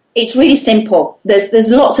people? It's really simple.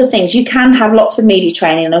 There's lots of things. You can have lots of media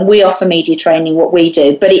training, and we offer media training, what we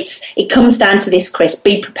do. But it comes down to this, Chris,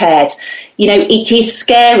 be prepared. It is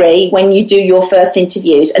scary when you do your first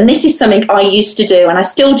interviews. And this is something I used to do, and I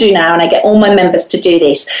still do now, and I get all my members to do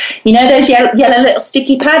this. Those yellow little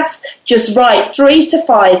sticky pads? Just write 3 to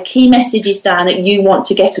 5 key messages down that you want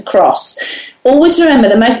to get across. Always remember,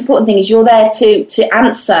 the most important thing is you're there to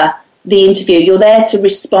answer the interview. You're there to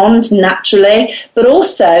respond naturally, but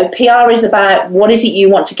also PR is about what is it you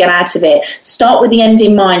want to get out of it. Start with the end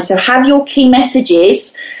in mind. So have your key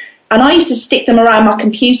messages, and I used to stick them around my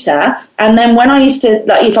computer, and then when I used to,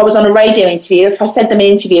 if I was on a radio interview, if I said them in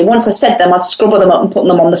an interview, once I said them, I'd scribble them up and put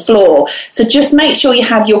them on the floor. So just make sure you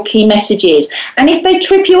have your key messages. And if they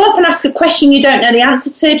trip you up and ask a question you don't know the answer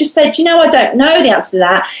to, just say, I don't know the answer to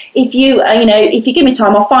that. If you give me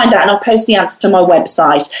time, I'll find out and I'll post the answer to my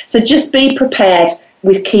website. So just be prepared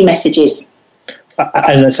with key messages.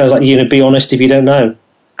 And it sounds like you're going to be honest if you don't know.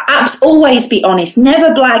 Always be honest.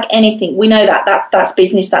 Never blag anything. We know that's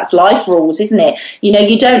business. That's life rules, isn't it?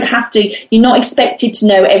 You don't have to. You're not expected to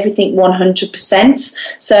know everything 100%.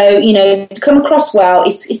 So to come across well,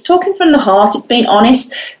 it's talking from the heart. It's being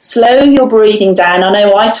honest. Slow your breathing down. I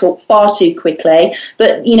know I talk far too quickly,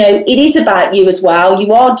 but it is about you as well.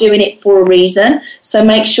 You are doing it for a reason. So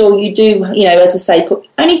make sure you do. As I say, put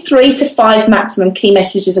only 3 to 5 maximum key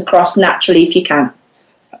messages across naturally if you can.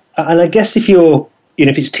 And I guess if you're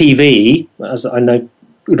if it's TV, as I know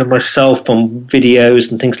myself on videos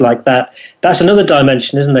and things like that, that's another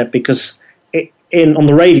dimension, isn't it? Because on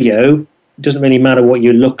the radio, it doesn't really matter what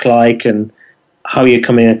you look like and how you're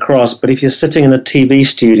coming across. But if you're sitting in a TV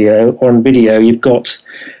studio or on video, you've got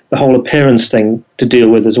the whole appearance thing to deal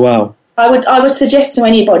with as well. I would suggest to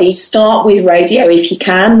anybody, start with radio if you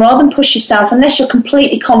can, rather than push yourself, unless you're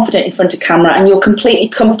completely confident in front of camera and you're completely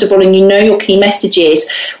comfortable and you know your key messages.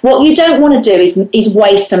 What you don't want to do is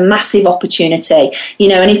waste a massive opportunity,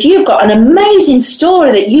 and if you've got an amazing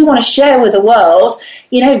story that you want to share with the world,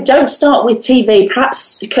 don't start with TV.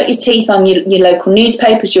 Perhaps cut your teeth on your local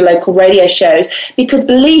newspapers, your local radio shows, because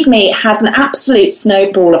believe me, it has an absolute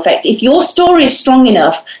snowball effect. If your story is strong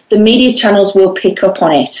enough, the media channels will pick up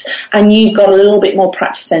on it, and you've got a little bit more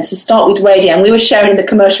practice then. So start with radio. And we were sharing in the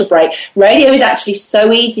commercial break, radio is actually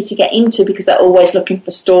so easy to get into because they're always looking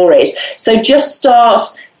for stories. So just start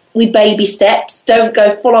with baby steps. Don't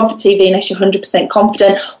go full on for TV unless you're 100%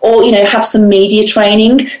 confident, or have some media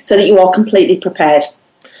training so that you are completely prepared.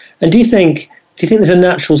 And do you think there's a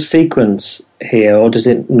natural sequence here, or does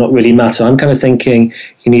it not really matter? I'm kind of thinking,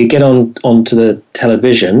 you get onto the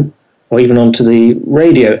television or even onto the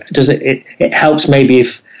radio. Does it helps maybe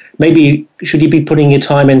should you be putting your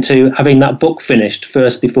time into having that book finished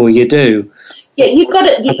first before you do? Yeah, you've got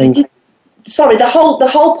it. Sorry, the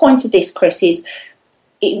whole point of this, Chris, is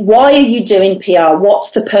why are you doing PR?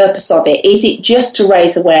 What's the purpose of it? Is it just to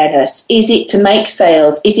raise awareness? Is it to make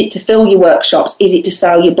sales? Is it to fill your workshops? Is it to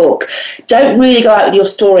sell your book? Don't really go out with your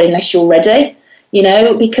story unless you're ready,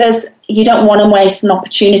 because you don't want to waste an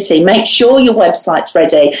opportunity. Make sure your website's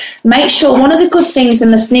ready. Make sure one of the good things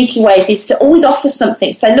and the sneaky ways is to always offer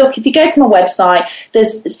something. So look, if you go to my website,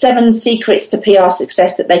 there's 7 secrets to PR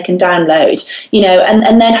success that they can download,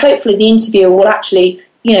 and then hopefully the interviewer will actually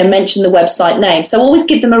mention the website name. So always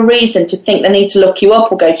give them a reason to think they need to look you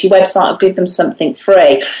up or go to your website or give them something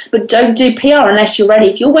free. But don't do PR unless you're ready.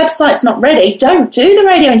 If your website's not ready, don't do the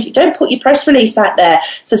radio interview. Don't put your press release out there.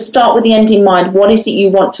 So start with the end in mind. What is it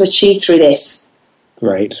you want to achieve through this?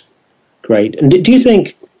 Great. And do you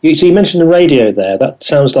think, so you mentioned the radio there, that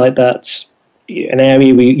sounds like that's an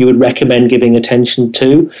area you would recommend giving attention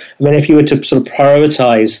to? I mean, if you were to sort of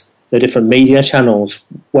prioritise the different media channels,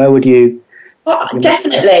 where would you...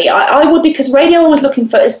 Definitely, I would, because radio was looking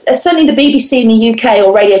for, certainly the BBC in the UK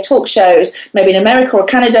or radio talk shows, maybe in America or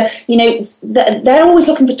Canada, they're always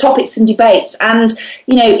looking for topics and debates. And,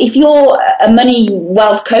 if you're a money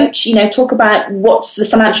wealth coach, talk about what's the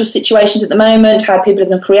financial situations at the moment, how people are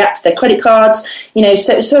going to react to their credit cards,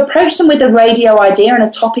 so approach them with a radio idea and a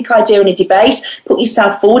topic idea and a debate. Put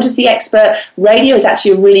yourself forward as the expert. Radio is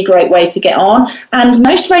actually a really great way to get on. And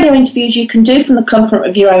most radio interviews you can do from the comfort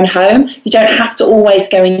of your own home. You don't have to always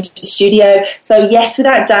go into the studio. So yes,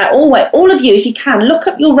 without doubt, all of you, if you can, look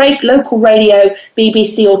up your local radio,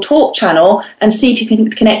 BBC or talk channel and see if you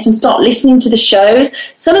can connect and start listening to the shows.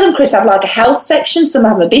 Some of them, Chris, have like a health section, some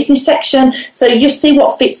have a business section, so just see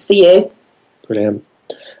what fits for you. Brilliant.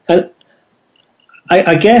 And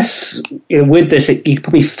I guess with this, you could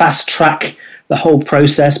probably fast track the whole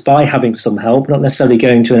process by having some help, not necessarily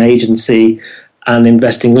going to an agency and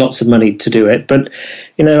investing lots of money to do it. But,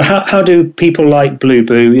 how do people like Blue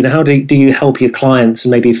Boo, how do you help your clients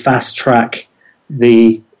and maybe fast track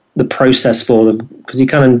the process for them? Because you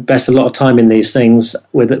can invest a lot of time in these things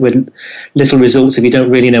with little results if you don't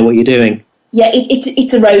really know what you're doing. Yeah,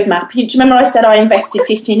 it's a roadmap. Do you remember I said I invested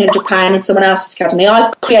 £1,500 in someone else's academy?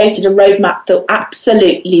 I've created a roadmap that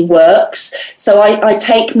absolutely works. So I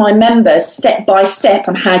take my members step by step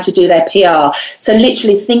on how to do their PR. So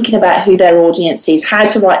literally thinking about who their audience is, how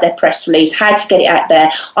to write their press release, how to get it out there.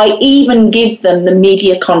 I even give them the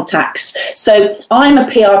media contacts. So I'm a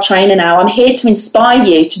PR trainer now. I'm here to inspire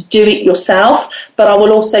you to do it yourself, but I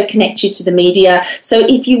will also connect you to the media. So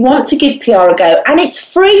if you want to give PR a go, and it's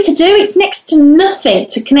free to do, it's next to nothing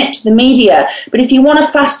to connect to the media. But if you want to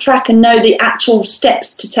fast track and know the actual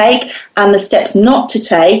steps to take and the steps not to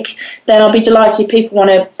take, then I'll be delighted. People want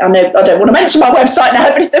to, I don't want to mention my website now,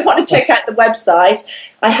 but if they want to check out the website,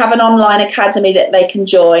 I have an online academy that they can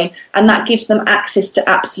join, and that gives them access to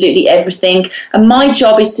absolutely everything. And my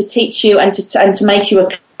job is to teach you and to make you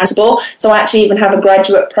accountable. So I actually even have a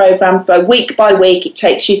graduate program for week by week. It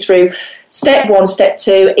takes you through step 1, step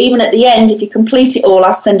 2. Even at the end, if you complete it all,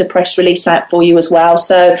 I'll send a press release out for you as well.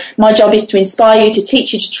 So my job is to inspire you, to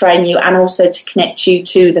teach you, to train you, and also to connect you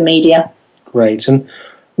to the media. Great. And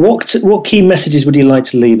what key messages would you like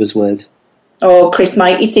to leave us with? Oh, Chris,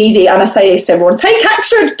 mate, it's easy. And I say this to everyone, take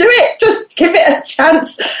action, do it, just give it a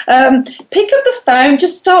chance. Pick up the phone,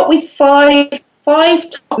 just start with five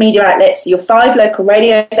top media outlets, your 5 local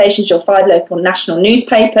radio stations, your 5 local national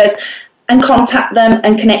newspapers, and contact them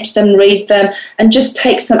and connect to them, read them, and just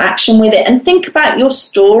take some action with it. And think about your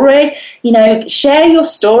story, share your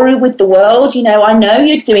story with the world. I know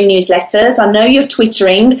you're doing newsletters, I know you're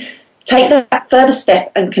twittering. Take that further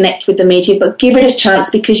step and connect with the media, but give it a chance,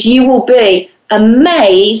 because you will be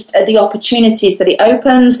amazed at the opportunities that it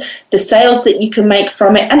opens, the sales that you can make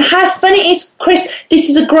from it, and how fun it is. Chris, this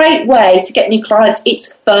is a great way to get new clients.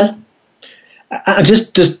 It's fun. I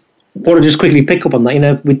just want to quickly pick up on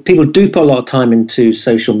that. People do put a lot of time into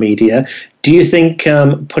social media. Do you think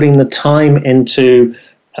putting the time into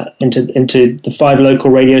the 5 local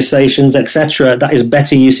radio stations, etc., that is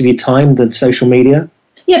better use of your time than social media?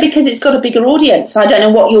 Yeah, because it's got a bigger audience. I don't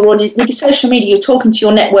know what your audience, with social media, you're talking to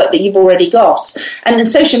your network that you've already got. And then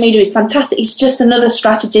social media is fantastic. It's just another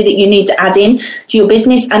strategy that you need to add in to your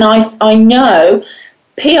business. And I know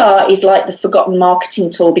PR is like the forgotten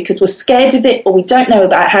marketing tool because we're scared of it, or we don't know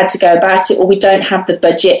about how to go about it, or we don't have the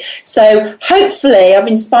budget. So hopefully I've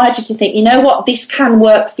inspired you to think, you know what, this can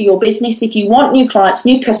work for your business. If you want new clients,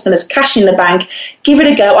 new customers, cash in the bank, give it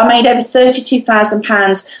a go. I made over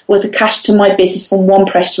 £32,000 worth of cash to my business from one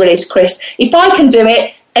press release, Chris. If I can do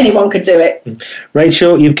it, anyone could do it.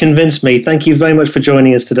 Rachel, you've convinced me. Thank you very much for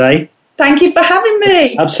joining us today. Thank you for having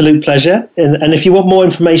me. Absolute pleasure. And if you want more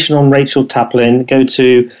information on Rachael Taplin, go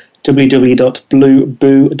to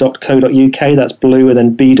www.blueboo.co.uk. That's blue and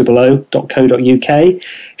then BOO.co.uk.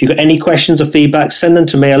 If you've got any questions or feedback, send them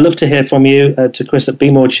to me. I'd love to hear from you, to Chris at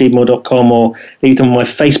bemoreachievemore.com, or leave them on my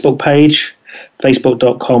Facebook page,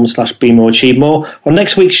 facebook.com/bemoreachievemore. On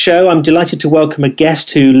next week's show, I'm delighted to welcome a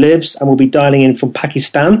guest who lives and will be dialing in from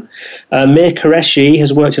Pakistan. Mir Qureshi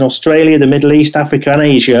has worked in Australia, the Middle East, Africa and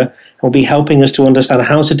Asia, and will be helping us to understand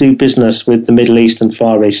how to do business with the Middle East and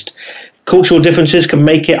Far East. Cultural differences can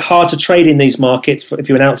make it hard to trade in these markets if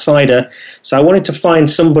you're an outsider. So I wanted to find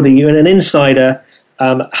somebody, an insider,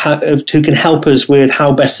 who can help us with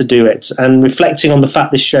how best to do it. And reflecting on the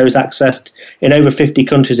fact this show is accessed in over 50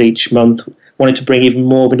 countries each month, wanted to bring even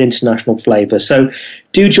more of an international flavour. So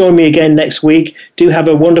do join me again next week. Do have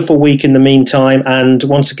a wonderful week in the meantime. And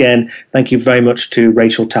once again, thank you very much to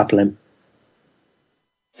Rachael Taplin.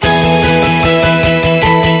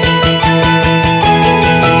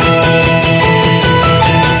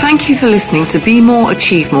 Thank you for listening to Be More,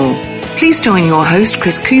 Achieve More. Please join your host,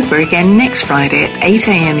 Chris Cooper, again next Friday at 8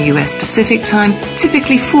 a.m. US Pacific Time,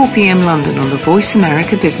 typically 4 p.m. London on the Voice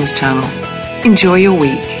America Business Channel. Enjoy your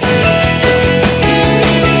week.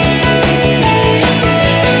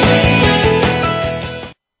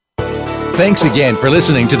 Thanks again for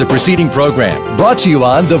listening to the preceding program, brought to you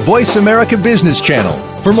on the Voice America Business Channel.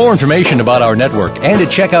 For more information about our network and to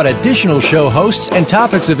check out additional show hosts and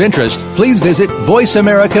topics of interest, please visit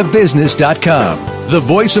voiceamericabusiness.com. The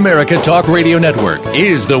Voice America Talk Radio Network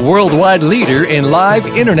is the worldwide leader in live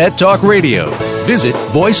Internet talk radio. Visit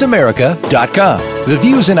voiceamerica.com. The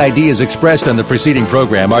views and ideas expressed on the preceding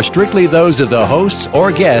program are strictly those of the hosts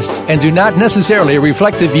or guests and do not necessarily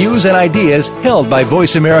reflect the views and ideas held by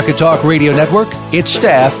Voice America Talk Radio Network, its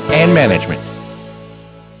staff, and management.